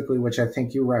specifically, which I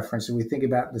think you referenced, and we think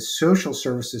about the social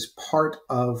services part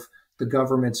of the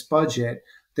government's budget,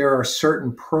 there are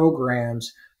certain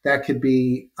programs that could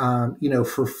be,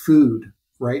 for food,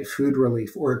 right? Food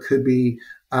relief, or it could be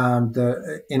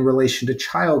in relation to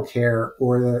childcare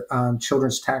or the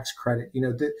children's tax credit.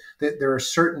 There are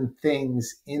certain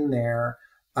things in there,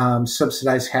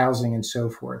 subsidized housing and so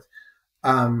forth,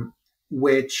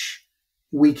 which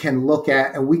we can look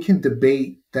at and we can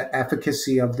debate the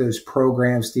efficacy of those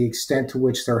programs, the extent to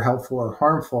which they're helpful or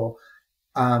harmful.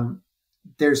 But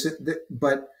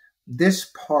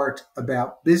this part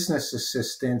about business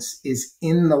assistance is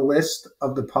in the list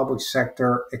of the public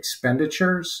sector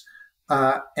expenditures.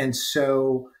 And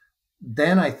so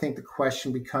then I think the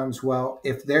question becomes, well,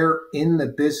 if they're in the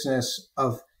business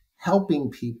of helping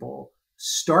people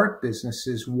start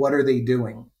businesses, what are they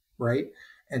doing, right?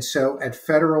 And so at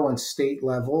federal and state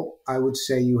level, I would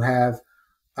say you have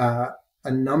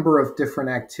a number of different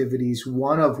activities,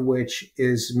 one of which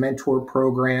is mentor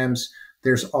programs.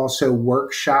 There's also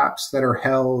workshops that are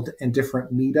held in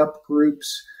different meetup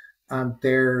groups.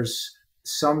 There's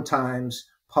sometimes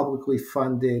publicly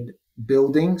funded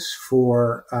buildings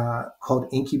called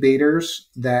incubators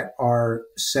that are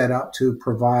set up to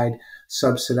provide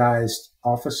subsidized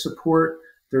office support.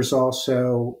 There's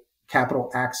also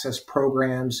capital access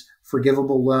programs,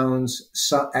 forgivable loans.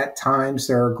 So at times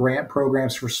there are grant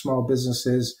programs for small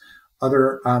businesses,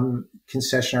 other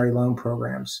concessionary loan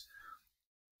programs.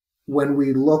 When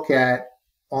we look at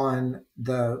on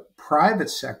the private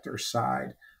sector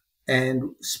side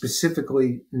and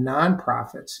specifically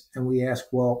nonprofits, and we ask,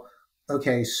 well,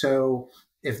 okay, so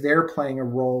if they're playing a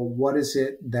role, what is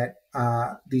it that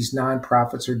these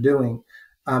nonprofits are doing?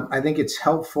 I think it's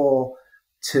helpful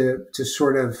to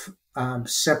sort of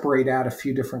separate out a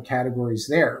few different categories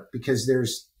there, because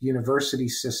there's university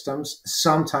systems,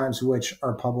 sometimes which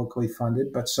are publicly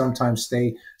funded, but sometimes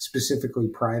stay specifically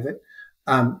private.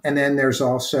 And then there's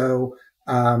also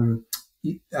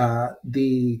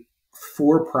the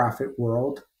for-profit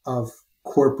world of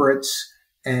corporates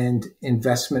and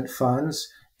investment funds.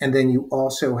 And then you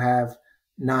also have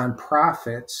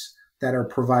nonprofits that are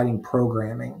providing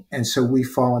programming. And so we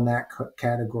fall in that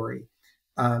category.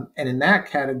 And in that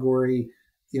category,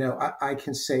 I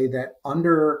can say that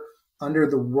under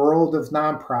the world of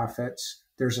nonprofits,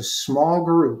 there's a small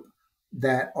group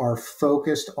that are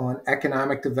focused on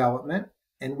economic development.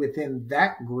 And within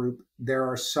that group, there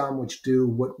are some which do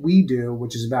what we do,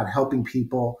 which is about helping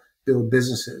people build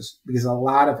businesses, because a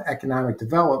lot of economic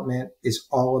development is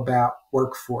all about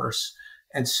workforce.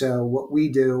 And so what we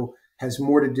do has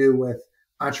more to do with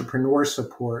entrepreneur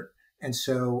support. And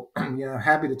so,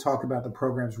 happy to talk about the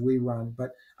programs we run,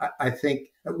 but I think,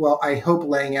 well, I hope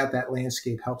laying out that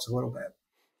landscape helps a little bit.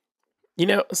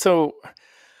 So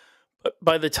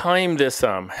by the time this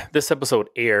episode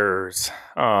airs,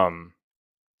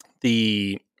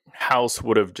 the House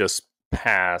would have just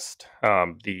passed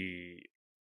the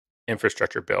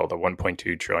infrastructure bill, the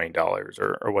 $1.2 trillion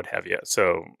or what have you.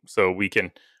 So we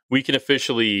can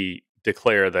officially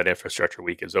declare that Infrastructure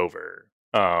Week is over,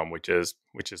 which is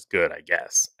good, I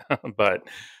guess. But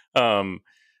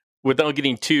without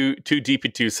getting too deep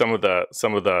into some of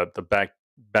the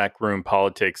backroom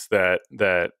politics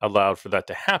that allowed for that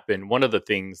to happen, one of the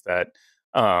things that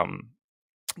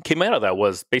came out of that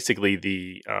was basically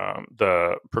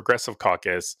the Progressive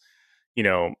Caucus,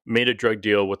 made a drug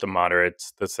deal with the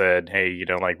moderates that said, hey,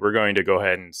 we're going to go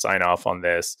ahead and sign off on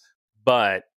this,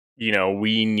 but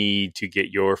we need to get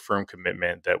your firm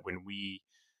commitment that when we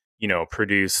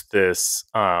produce this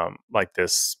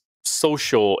this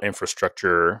social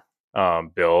infrastructure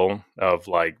bill of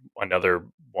another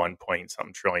 1 point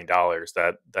something trillion dollars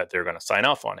that they're going to sign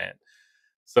off on it.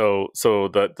 So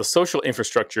the social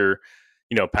infrastructure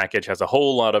package has a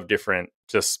whole lot of different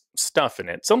just stuff in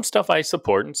it. Some stuff I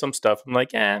support, and some stuff I'm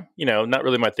like, not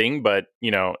really my thing. But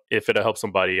if it'll help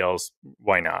somebody else,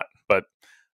 why not? But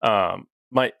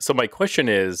my question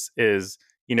is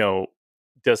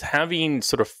does having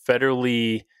sort of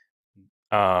federally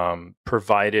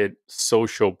provided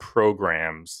social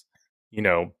programs,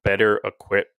 better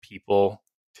equip people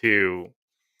to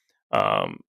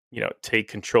take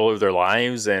control of their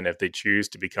lives, and if they choose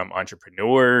to become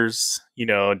entrepreneurs,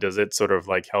 does it sort of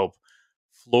help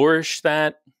flourish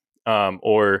that,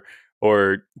 or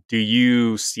do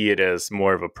you see it as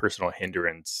more of a personal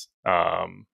hindrance,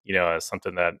 as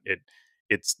something that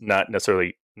it's not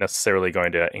necessarily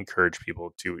going to encourage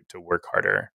people to work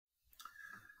harder?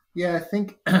 Yeah, I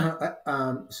think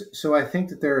so. I think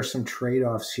that there are some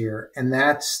trade-offs here, and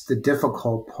that's the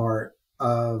difficult part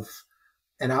of,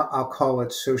 and I'll call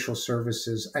it social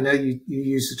services. I know you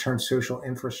use the term social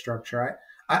infrastructure.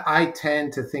 I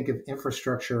tend to think of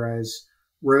infrastructure as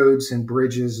roads and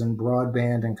bridges and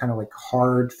broadband and kind of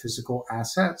hard physical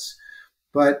assets.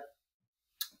 But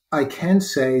I can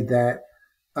say that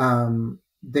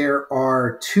there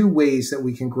are two ways that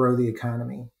we can grow the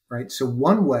economy, right? So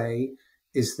one way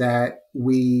is that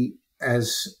we,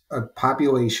 as a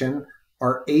population,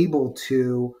 are able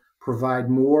to provide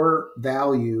more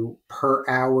value per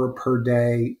hour, per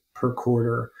day, per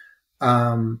quarter,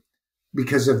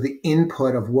 because of the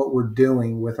input of what we're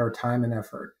doing with our time and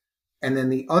effort. And then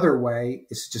the other way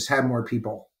is to just have more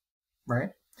people,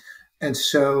 right? And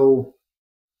so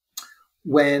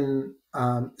when,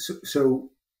 so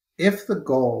if the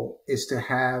goal is to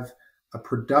have a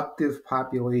productive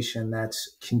population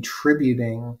that's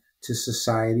contributing to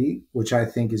society, which I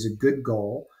think is a good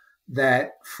goal,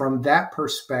 that from that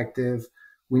perspective,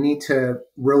 we need to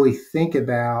really think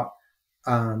about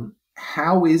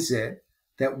how is it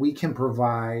that we can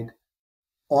provide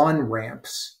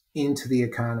on-ramps into the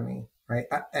economy, right?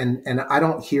 And I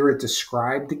don't hear it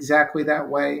described exactly that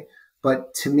way,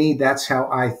 but to me, that's how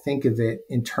I think of it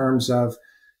in terms of,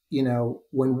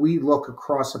 when we look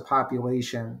across a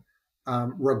population,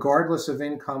 regardless of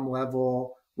income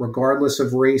level, regardless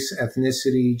of race,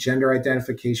 ethnicity, gender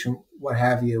identification, what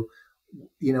have you,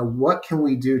 what can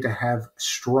we do to have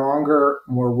stronger,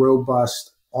 more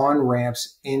robust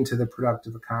on-ramps into the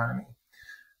productive economy?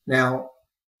 Now,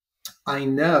 I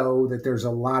know that there's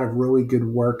a lot of really good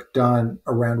work done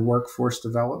around workforce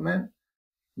development.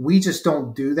 We just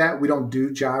don't do that. We don't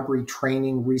do job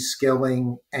retraining,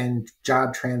 reskilling, and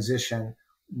job transition.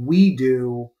 We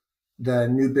do the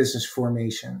new business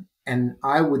formation. And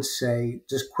I would say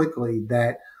just quickly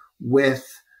that with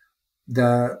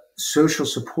the social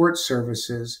support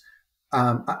services,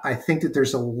 I think that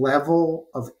there's a level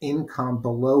of income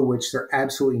below which they're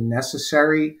absolutely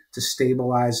necessary to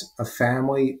stabilize a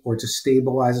family or to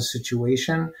stabilize a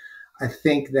situation. I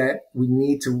think that we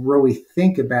need to really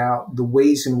think about the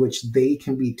ways in which they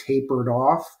can be tapered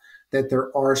off, that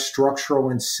there are structural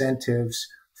incentives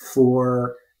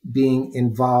for being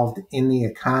involved in the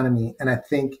economy. And I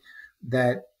think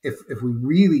that if we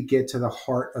really get to the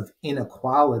heart of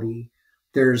inequality,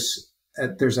 there's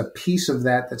a piece of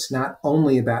that that's not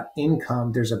only about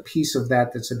income, there's a piece of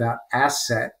that that's about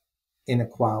asset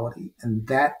inequality. And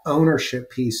that ownership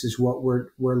piece is what we're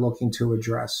looking to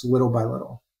address little by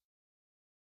little.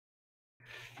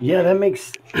 Yeah, that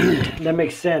makes that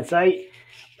makes sense.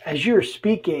 As you were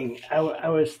speaking, I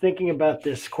was thinking about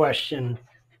this question.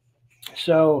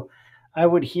 So, I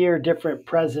would hear different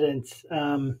presidents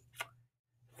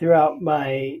throughout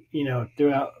my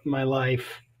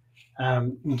life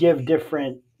give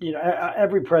different.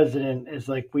 Every president is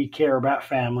like, we care about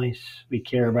families, we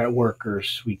care about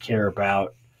workers, we care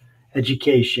about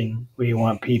education, we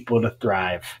want people to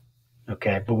thrive.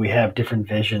 Okay, but we have different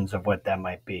visions of what that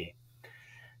might be.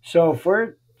 So if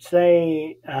we're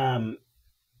say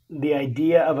the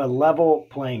idea of a level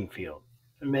playing field,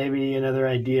 maybe another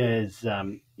idea is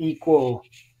equal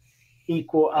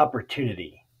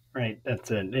opportunity, right?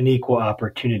 That's an equal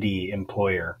opportunity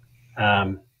employer,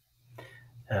 um,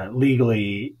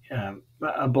 legally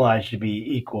obliged to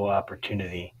be equal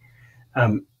opportunity.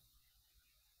 Um,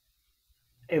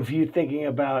 if you're thinking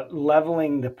about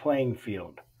leveling the playing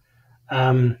field,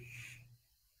 um,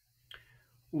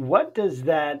 what does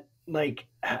that like?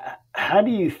 How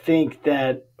do you think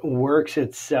that works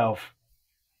itself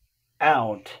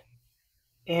out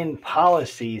in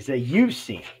policies that you've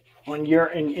seen in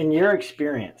your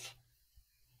experience?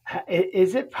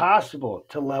 Is it possible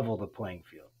to level the playing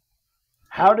field?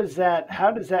 How does that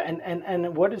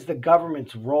and what is the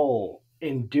government's role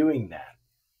in doing that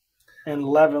and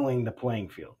leveling the playing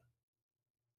field?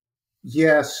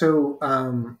 Yeah, so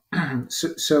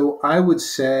I would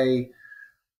say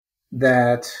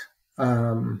that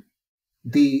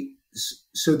the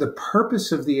the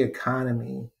purpose of the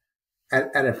economy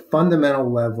at a fundamental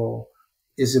level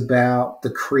is about the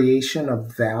creation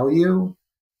of value,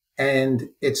 and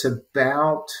it's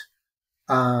about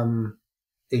um,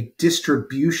 a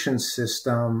distribution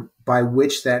system by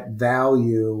which that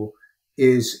value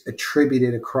is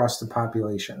attributed across the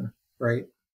population, right?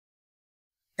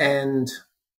 And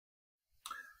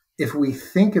if we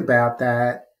think about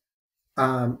that,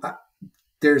 um,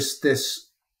 there's this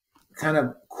kind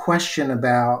of question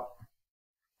about,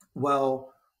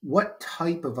 well, what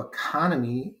type of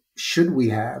economy should we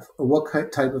have, or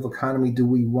what type of economy do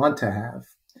we want to have?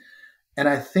 And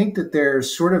I think that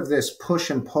there's sort of this push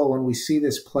and pull, and we see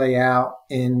this play out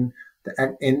in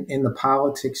the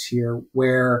politics here,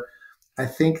 where I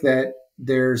think that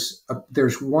there's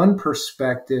one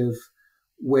perspective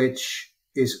which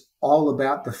is all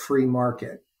about the free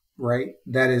market, right?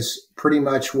 That is pretty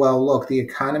much, well, look, the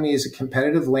economy is a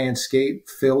competitive landscape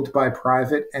filled by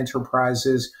private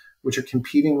enterprises which are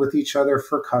competing with each other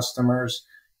for customers,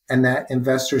 and that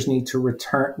investors need to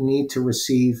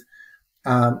receive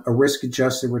a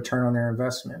risk-adjusted return on their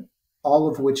investment, all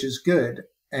of which is good,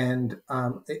 and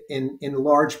in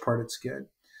large part, it's good.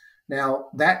 Now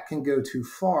that can go too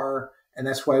far, and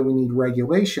that's why we need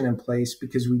regulation in place,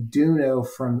 because we do know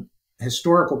from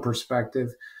historical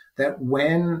perspective that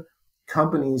when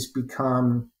companies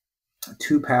become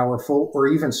too powerful, or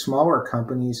even smaller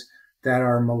companies that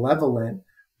are malevolent,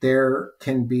 there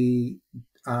can be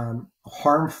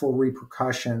harmful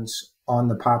repercussions on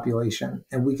the population.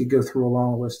 And we could go through a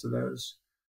long list of those.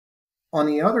 On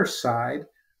the other side,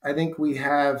 I think we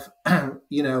have, the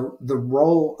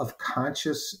role of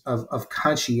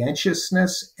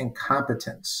conscientiousness and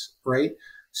competence, right?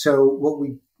 So what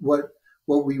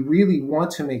we really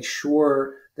want to make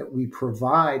sure that we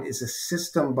provide is a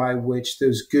system by which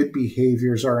those good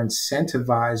behaviors are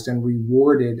incentivized and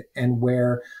rewarded, and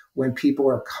where when people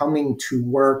are coming to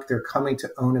work, they're coming to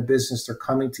own a business, they're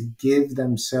coming to give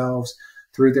themselves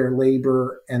through their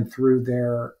labor and through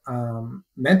their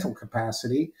mental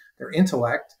capacity, their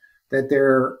intellect, that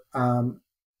they're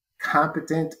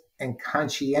competent and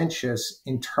conscientious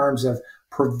in terms of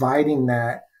providing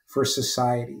that for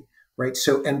society, right?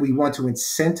 So, and we want to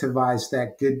incentivize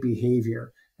that good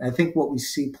behavior. And I think what we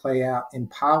see play out in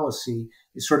policy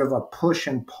is sort of a push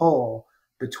and pull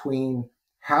between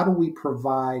how do we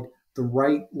provide the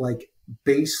right, like,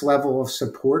 base level of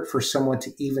support for someone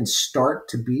to even start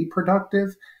to be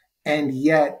productive, and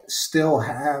yet still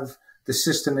have the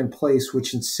system in place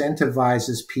which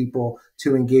incentivizes people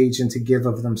to engage and to give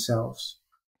of themselves.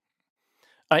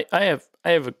 I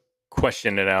have a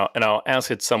question, and I'll ask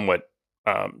it somewhat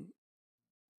um,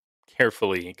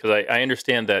 carefully, because I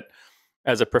understand that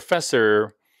as a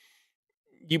professor,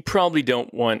 you probably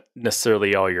don't want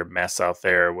necessarily all your mess out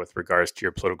there with regards to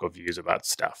your political views about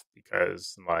stuff,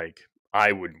 because, like,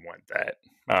 I wouldn't want that.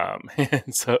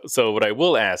 And so what I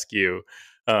will ask you,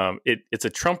 it's a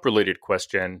Trump related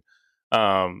question,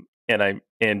 and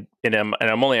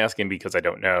I'm only asking because I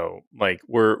don't know. Like,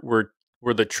 were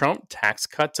the Trump tax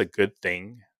cuts a good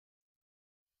thing?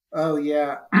 Oh,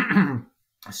 yeah.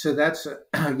 So that's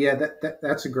yeah,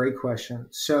 that's a great question.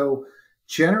 So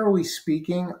generally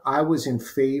speaking, I was in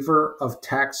favor of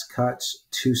tax cuts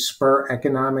to spur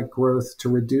economic growth, to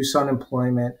reduce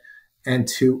unemployment, and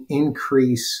to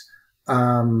increase,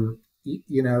 the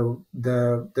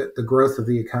growth of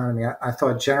the economy. I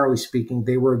thought, generally speaking,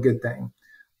 they were a good thing.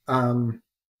 Um,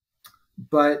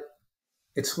 but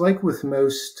it's like with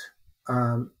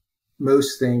um,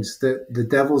 most things, the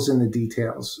devil's in the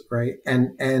details, right?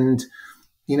 And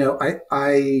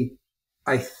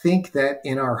I think that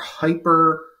in our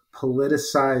hyper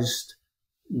politicized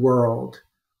world,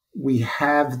 we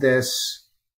have this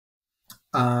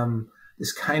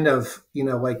kind of,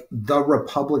 like the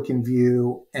Republican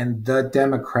view and the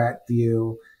Democrat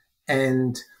view.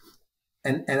 And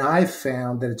I've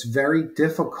found that it's very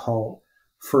difficult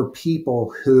for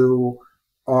people who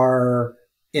are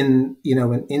an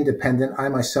independent. I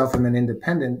myself am an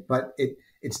independent, but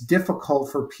it's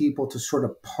difficult for people to sort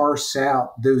of parse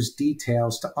out those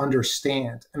details to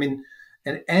understand. I mean,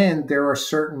 and there are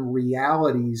certain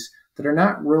realities that are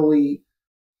not really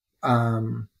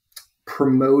um,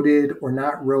 promoted or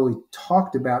not really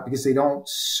talked about because they don't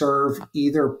serve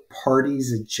either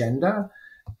party's agenda.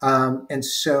 And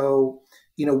so,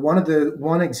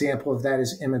 one example of that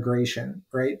is immigration,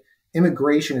 right?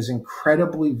 Immigration is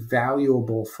incredibly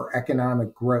valuable for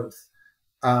economic growth.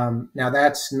 Now,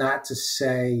 that's not to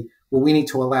say, well, we need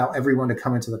to allow everyone to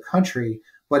come into the country,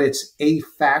 but it's a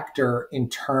factor in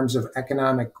terms of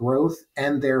economic growth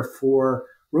and therefore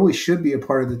really should be a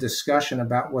part of the discussion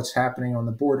about what's happening on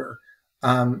the border.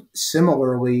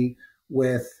 Similarly,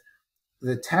 with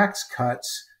the tax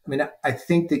cuts, I mean, I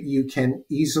think that you can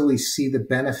easily see the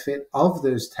benefit of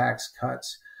those tax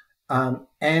cuts.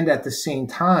 And at the same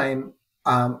time,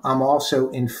 I'm also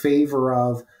in favor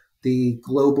of the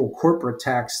global corporate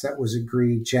tax that was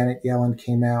agreed. Janet Yellen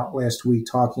came out last week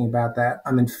talking about that.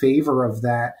 I'm in favor of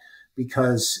that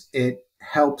because it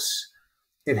helps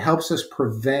us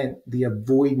prevent the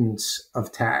avoidance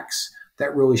of tax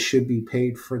that really should be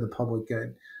paid for the public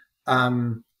good.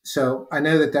 So I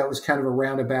know that was kind of a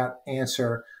roundabout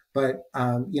answer, but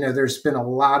there's been a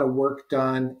lot of work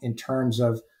done in terms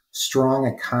of strong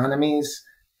economies,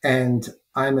 and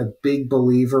I'm a big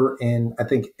believer in. I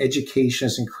think education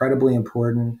is incredibly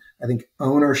important. I think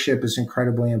ownership is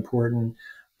incredibly important.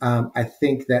 I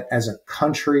think that as a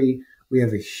country, we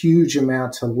have a huge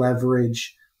amount to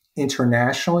leverage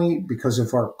internationally because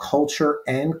of our culture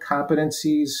and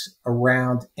competencies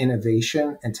around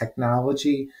innovation and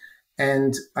technology.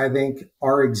 And I think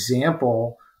our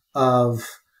example of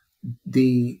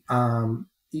the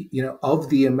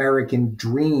American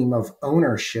dream of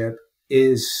ownership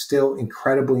is still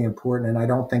incredibly important. And I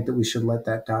don't think that we should let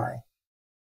that die.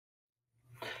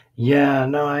 Yeah,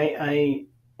 no, I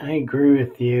agree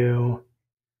with you.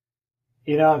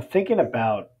 I'm thinking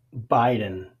about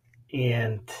Biden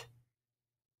and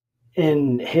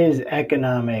in his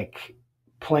economic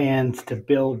plans to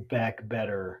build back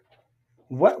better.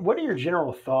 What are your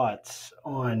general thoughts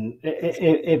on,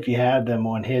 if you have them,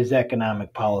 on his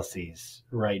economic policies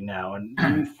right now? And do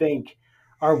you think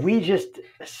are we just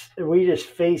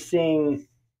facing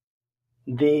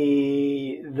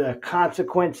the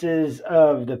consequences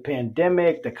of the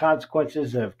pandemic, the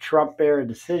consequences of Trump era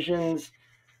decisions?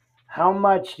 How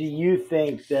much do you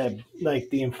think that, like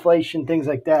the inflation, things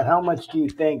like that, how much do you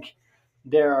think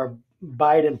there are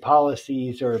Biden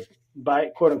policies or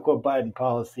quote unquote Biden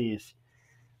policies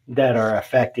that are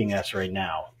affecting us right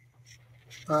now?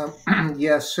 Um,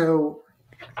 yeah, so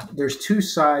there's two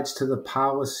sides to the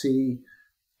policy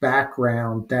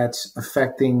background that's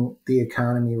affecting the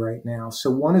economy right now. So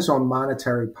one is on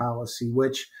monetary policy,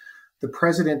 which the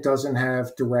president doesn't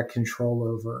have direct control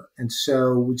over. And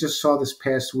so we just saw this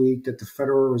past week that the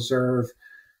Federal Reserve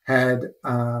had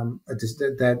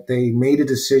that they made a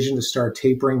decision to start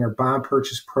tapering their bond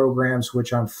purchase programs,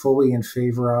 which I'm fully in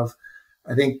favor of.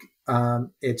 I think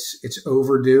it's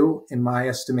overdue in my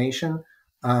estimation.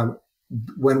 Um,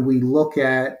 when we look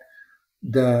at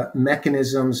the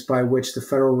mechanisms by which the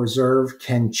Federal Reserve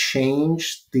can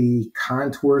change the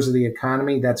contours of the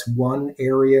economy. That's one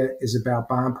area, is about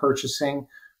bond purchasing.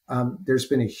 There's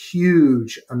been a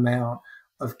huge amount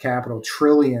of capital,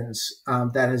 trillions,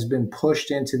 that has been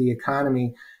pushed into the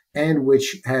economy and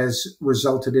which has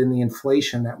resulted in the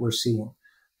inflation that we're seeing.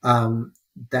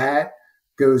 That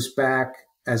goes back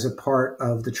as a part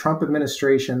of the Trump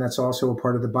administration. That's also a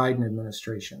part of the Biden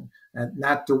administration.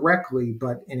 Not directly,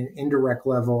 but in an indirect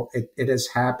level, it has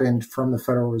happened from the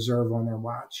Federal Reserve on their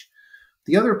watch.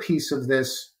 The other piece of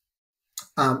this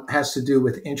has to do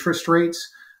with interest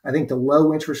rates. I think the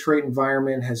low interest rate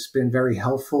environment has been very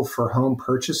helpful for home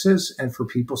purchases and for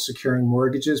people securing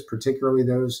mortgages, particularly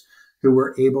those who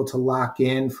were able to lock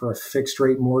in for a fixed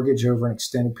rate mortgage over an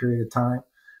extended period of time.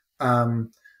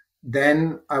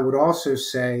 Then I would also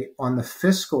say on the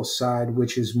fiscal side,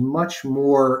 which is much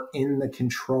more in the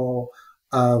control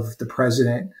of the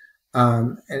president,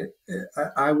 and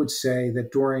I would say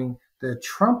that during the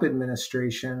Trump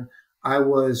administration, I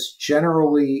was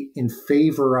generally in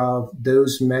favor of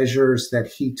those measures that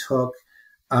he took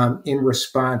in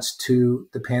response to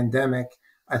the pandemic.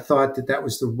 I thought that that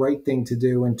was the right thing to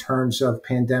do in terms of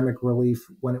pandemic relief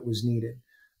when it was needed.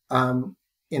 In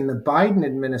the Biden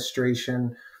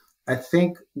administration, I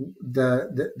think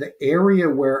the area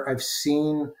where I've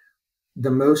seen the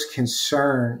most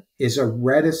concern is a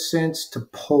reticence to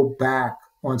pull back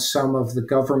on some of the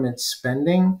government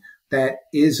spending that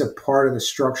is a part of the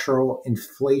structural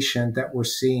inflation that we're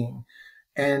seeing.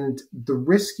 And the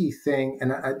risky thing,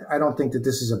 and I don't think that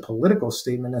this is a political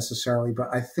statement necessarily, but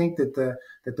I think that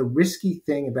the risky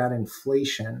thing about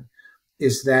inflation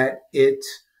is that it,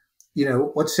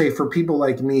 let's say for people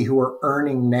like me who are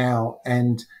earning now,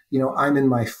 and I'm in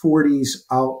my 40s,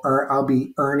 I'll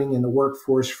be earning in the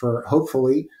workforce for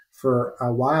hopefully for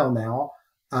a while now.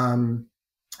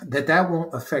 That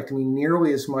won't affect me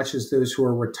nearly as much as those who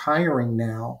are retiring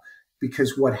now,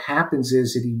 because what happens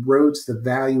is it erodes the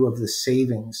value of the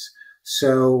savings.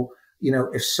 So,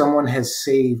 if someone has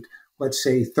saved, let's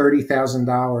say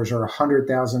 $30,000 or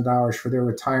 $100,000 for their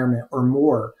retirement or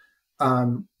more,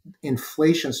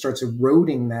 inflation starts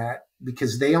eroding that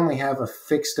because they only have a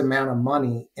fixed amount of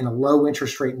money in a low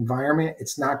interest rate environment.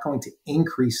 It's not going to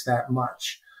increase that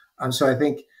much. So I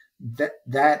think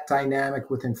that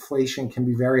dynamic with inflation can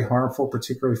be very harmful,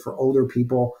 particularly for older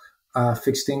people,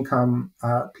 fixed income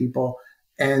people.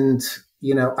 And,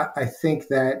 I think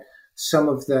that some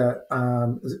of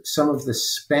the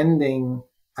spending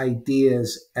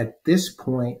ideas at this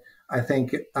point, I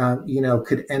think,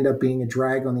 could end up being a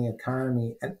drag on the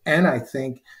economy. And I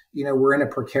think, we're in a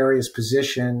precarious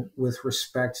position with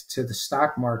respect to the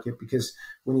stock market, because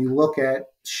when you look at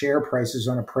share prices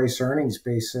on a price earnings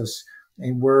basis,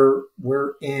 and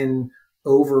we're in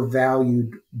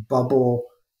overvalued bubble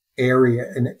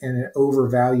area, in an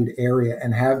overvalued area,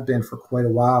 and have been for quite a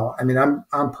while. I mean,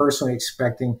 I'm personally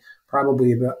expecting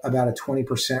probably about a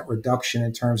 20% reduction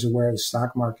in terms of where the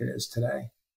stock market is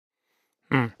today.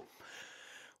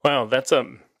 Wow, that's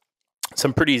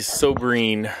some pretty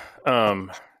sobering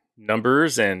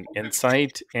numbers and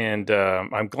insight, and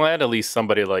I'm glad at least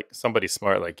somebody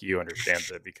smart like you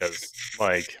understands it, because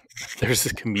there's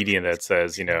a comedian that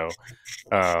says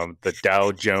the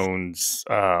Dow Jones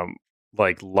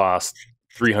lost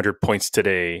 300 points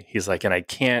today. He's like, and I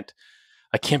can't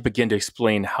begin to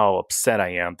explain how upset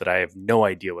I am that I have no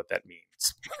idea what that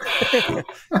means.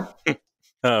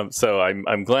 So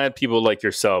I'm glad people like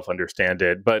yourself understand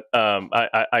it. But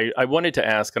I wanted to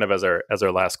ask, kind of as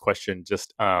our last question,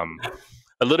 just a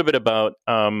little bit about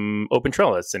Open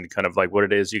Trellis and kind of like what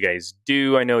it is you guys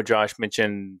do. I know Josh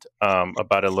mentioned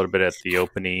about it a little bit at the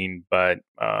opening, but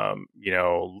a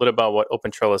little about what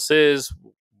Open Trellis is,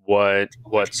 what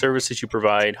services you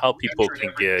provide, how people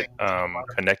can get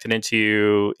connected into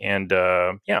you, and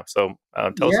so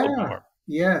tell us a little bit more.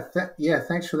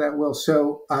 Thanks for that, Will.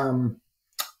 So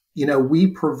we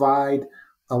provide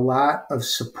a lot of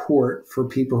support for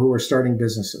people who are starting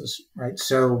businesses, right?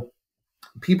 So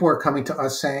people are coming to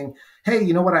us saying, hey,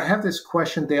 you know what? I have this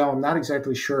question, Dale. I'm not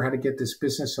exactly sure how to get this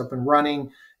business up and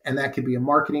running. And that could be a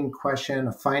marketing question,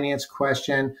 a finance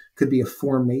question, could be a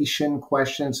formation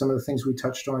question, some of the things we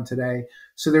touched on today.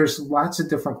 So there's lots of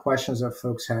different questions that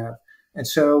folks have. And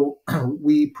so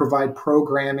we provide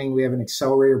programming. We have an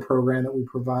accelerator program that we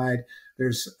provide.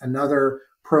 There's another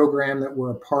program that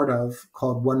we're a part of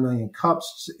called 1 Million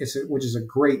Cups, which is a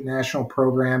great national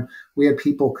program. We have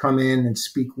people come in and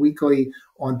speak weekly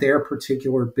on their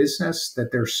particular business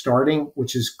that they're starting,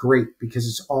 which is great because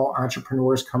it's all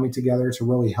entrepreneurs coming together to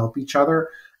really help each other.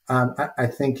 I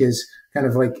think is kind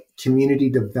of like community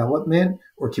development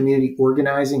or community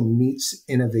organizing meets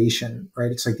innovation, right?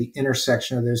 It's like the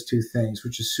intersection of those two things,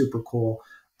 which is super cool.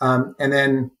 And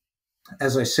then,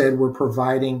 as I said, we're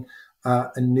providing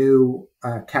a new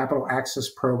capital access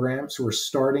program. So we're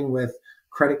starting with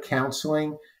credit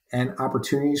counseling and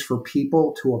opportunities for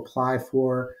people to apply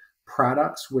for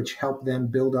products which help them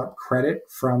build up credit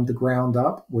from the ground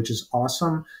up, which is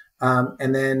awesome.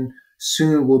 And then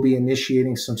soon we'll be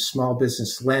initiating some small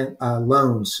business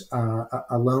loans,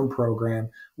 a loan program,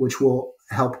 which will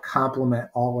help complement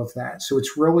all of that. So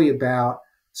it's really about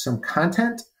some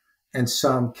content and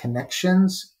some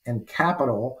connections and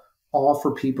capital, all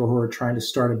for people who are trying to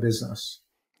start a business.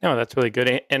 No, that's really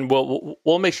good, and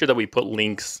we'll make sure that we put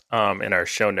links in our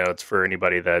show notes for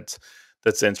anybody that's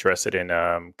interested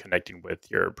in connecting with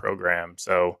your program.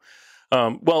 So,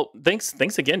 well,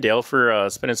 thanks again, Dale, for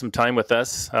spending some time with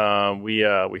us. We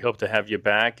hope to have you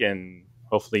back and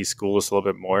hopefully school us a little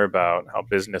bit more about how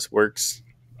business works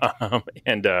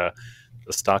and the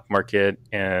stock market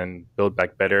and build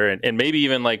back better, and maybe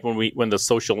even like when the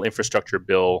social infrastructure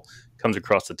bill comes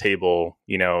across the table,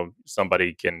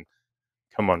 somebody can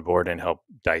come on board and help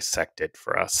dissect it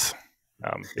for us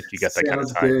if you get that kind of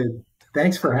Sounds time. good.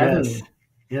 Thanks for having me.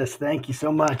 Yes, thank you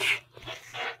so much.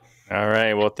 All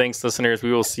right. Well, thanks, listeners.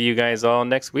 We will see you guys all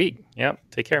next week. Yep.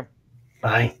 Take care.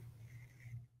 Bye.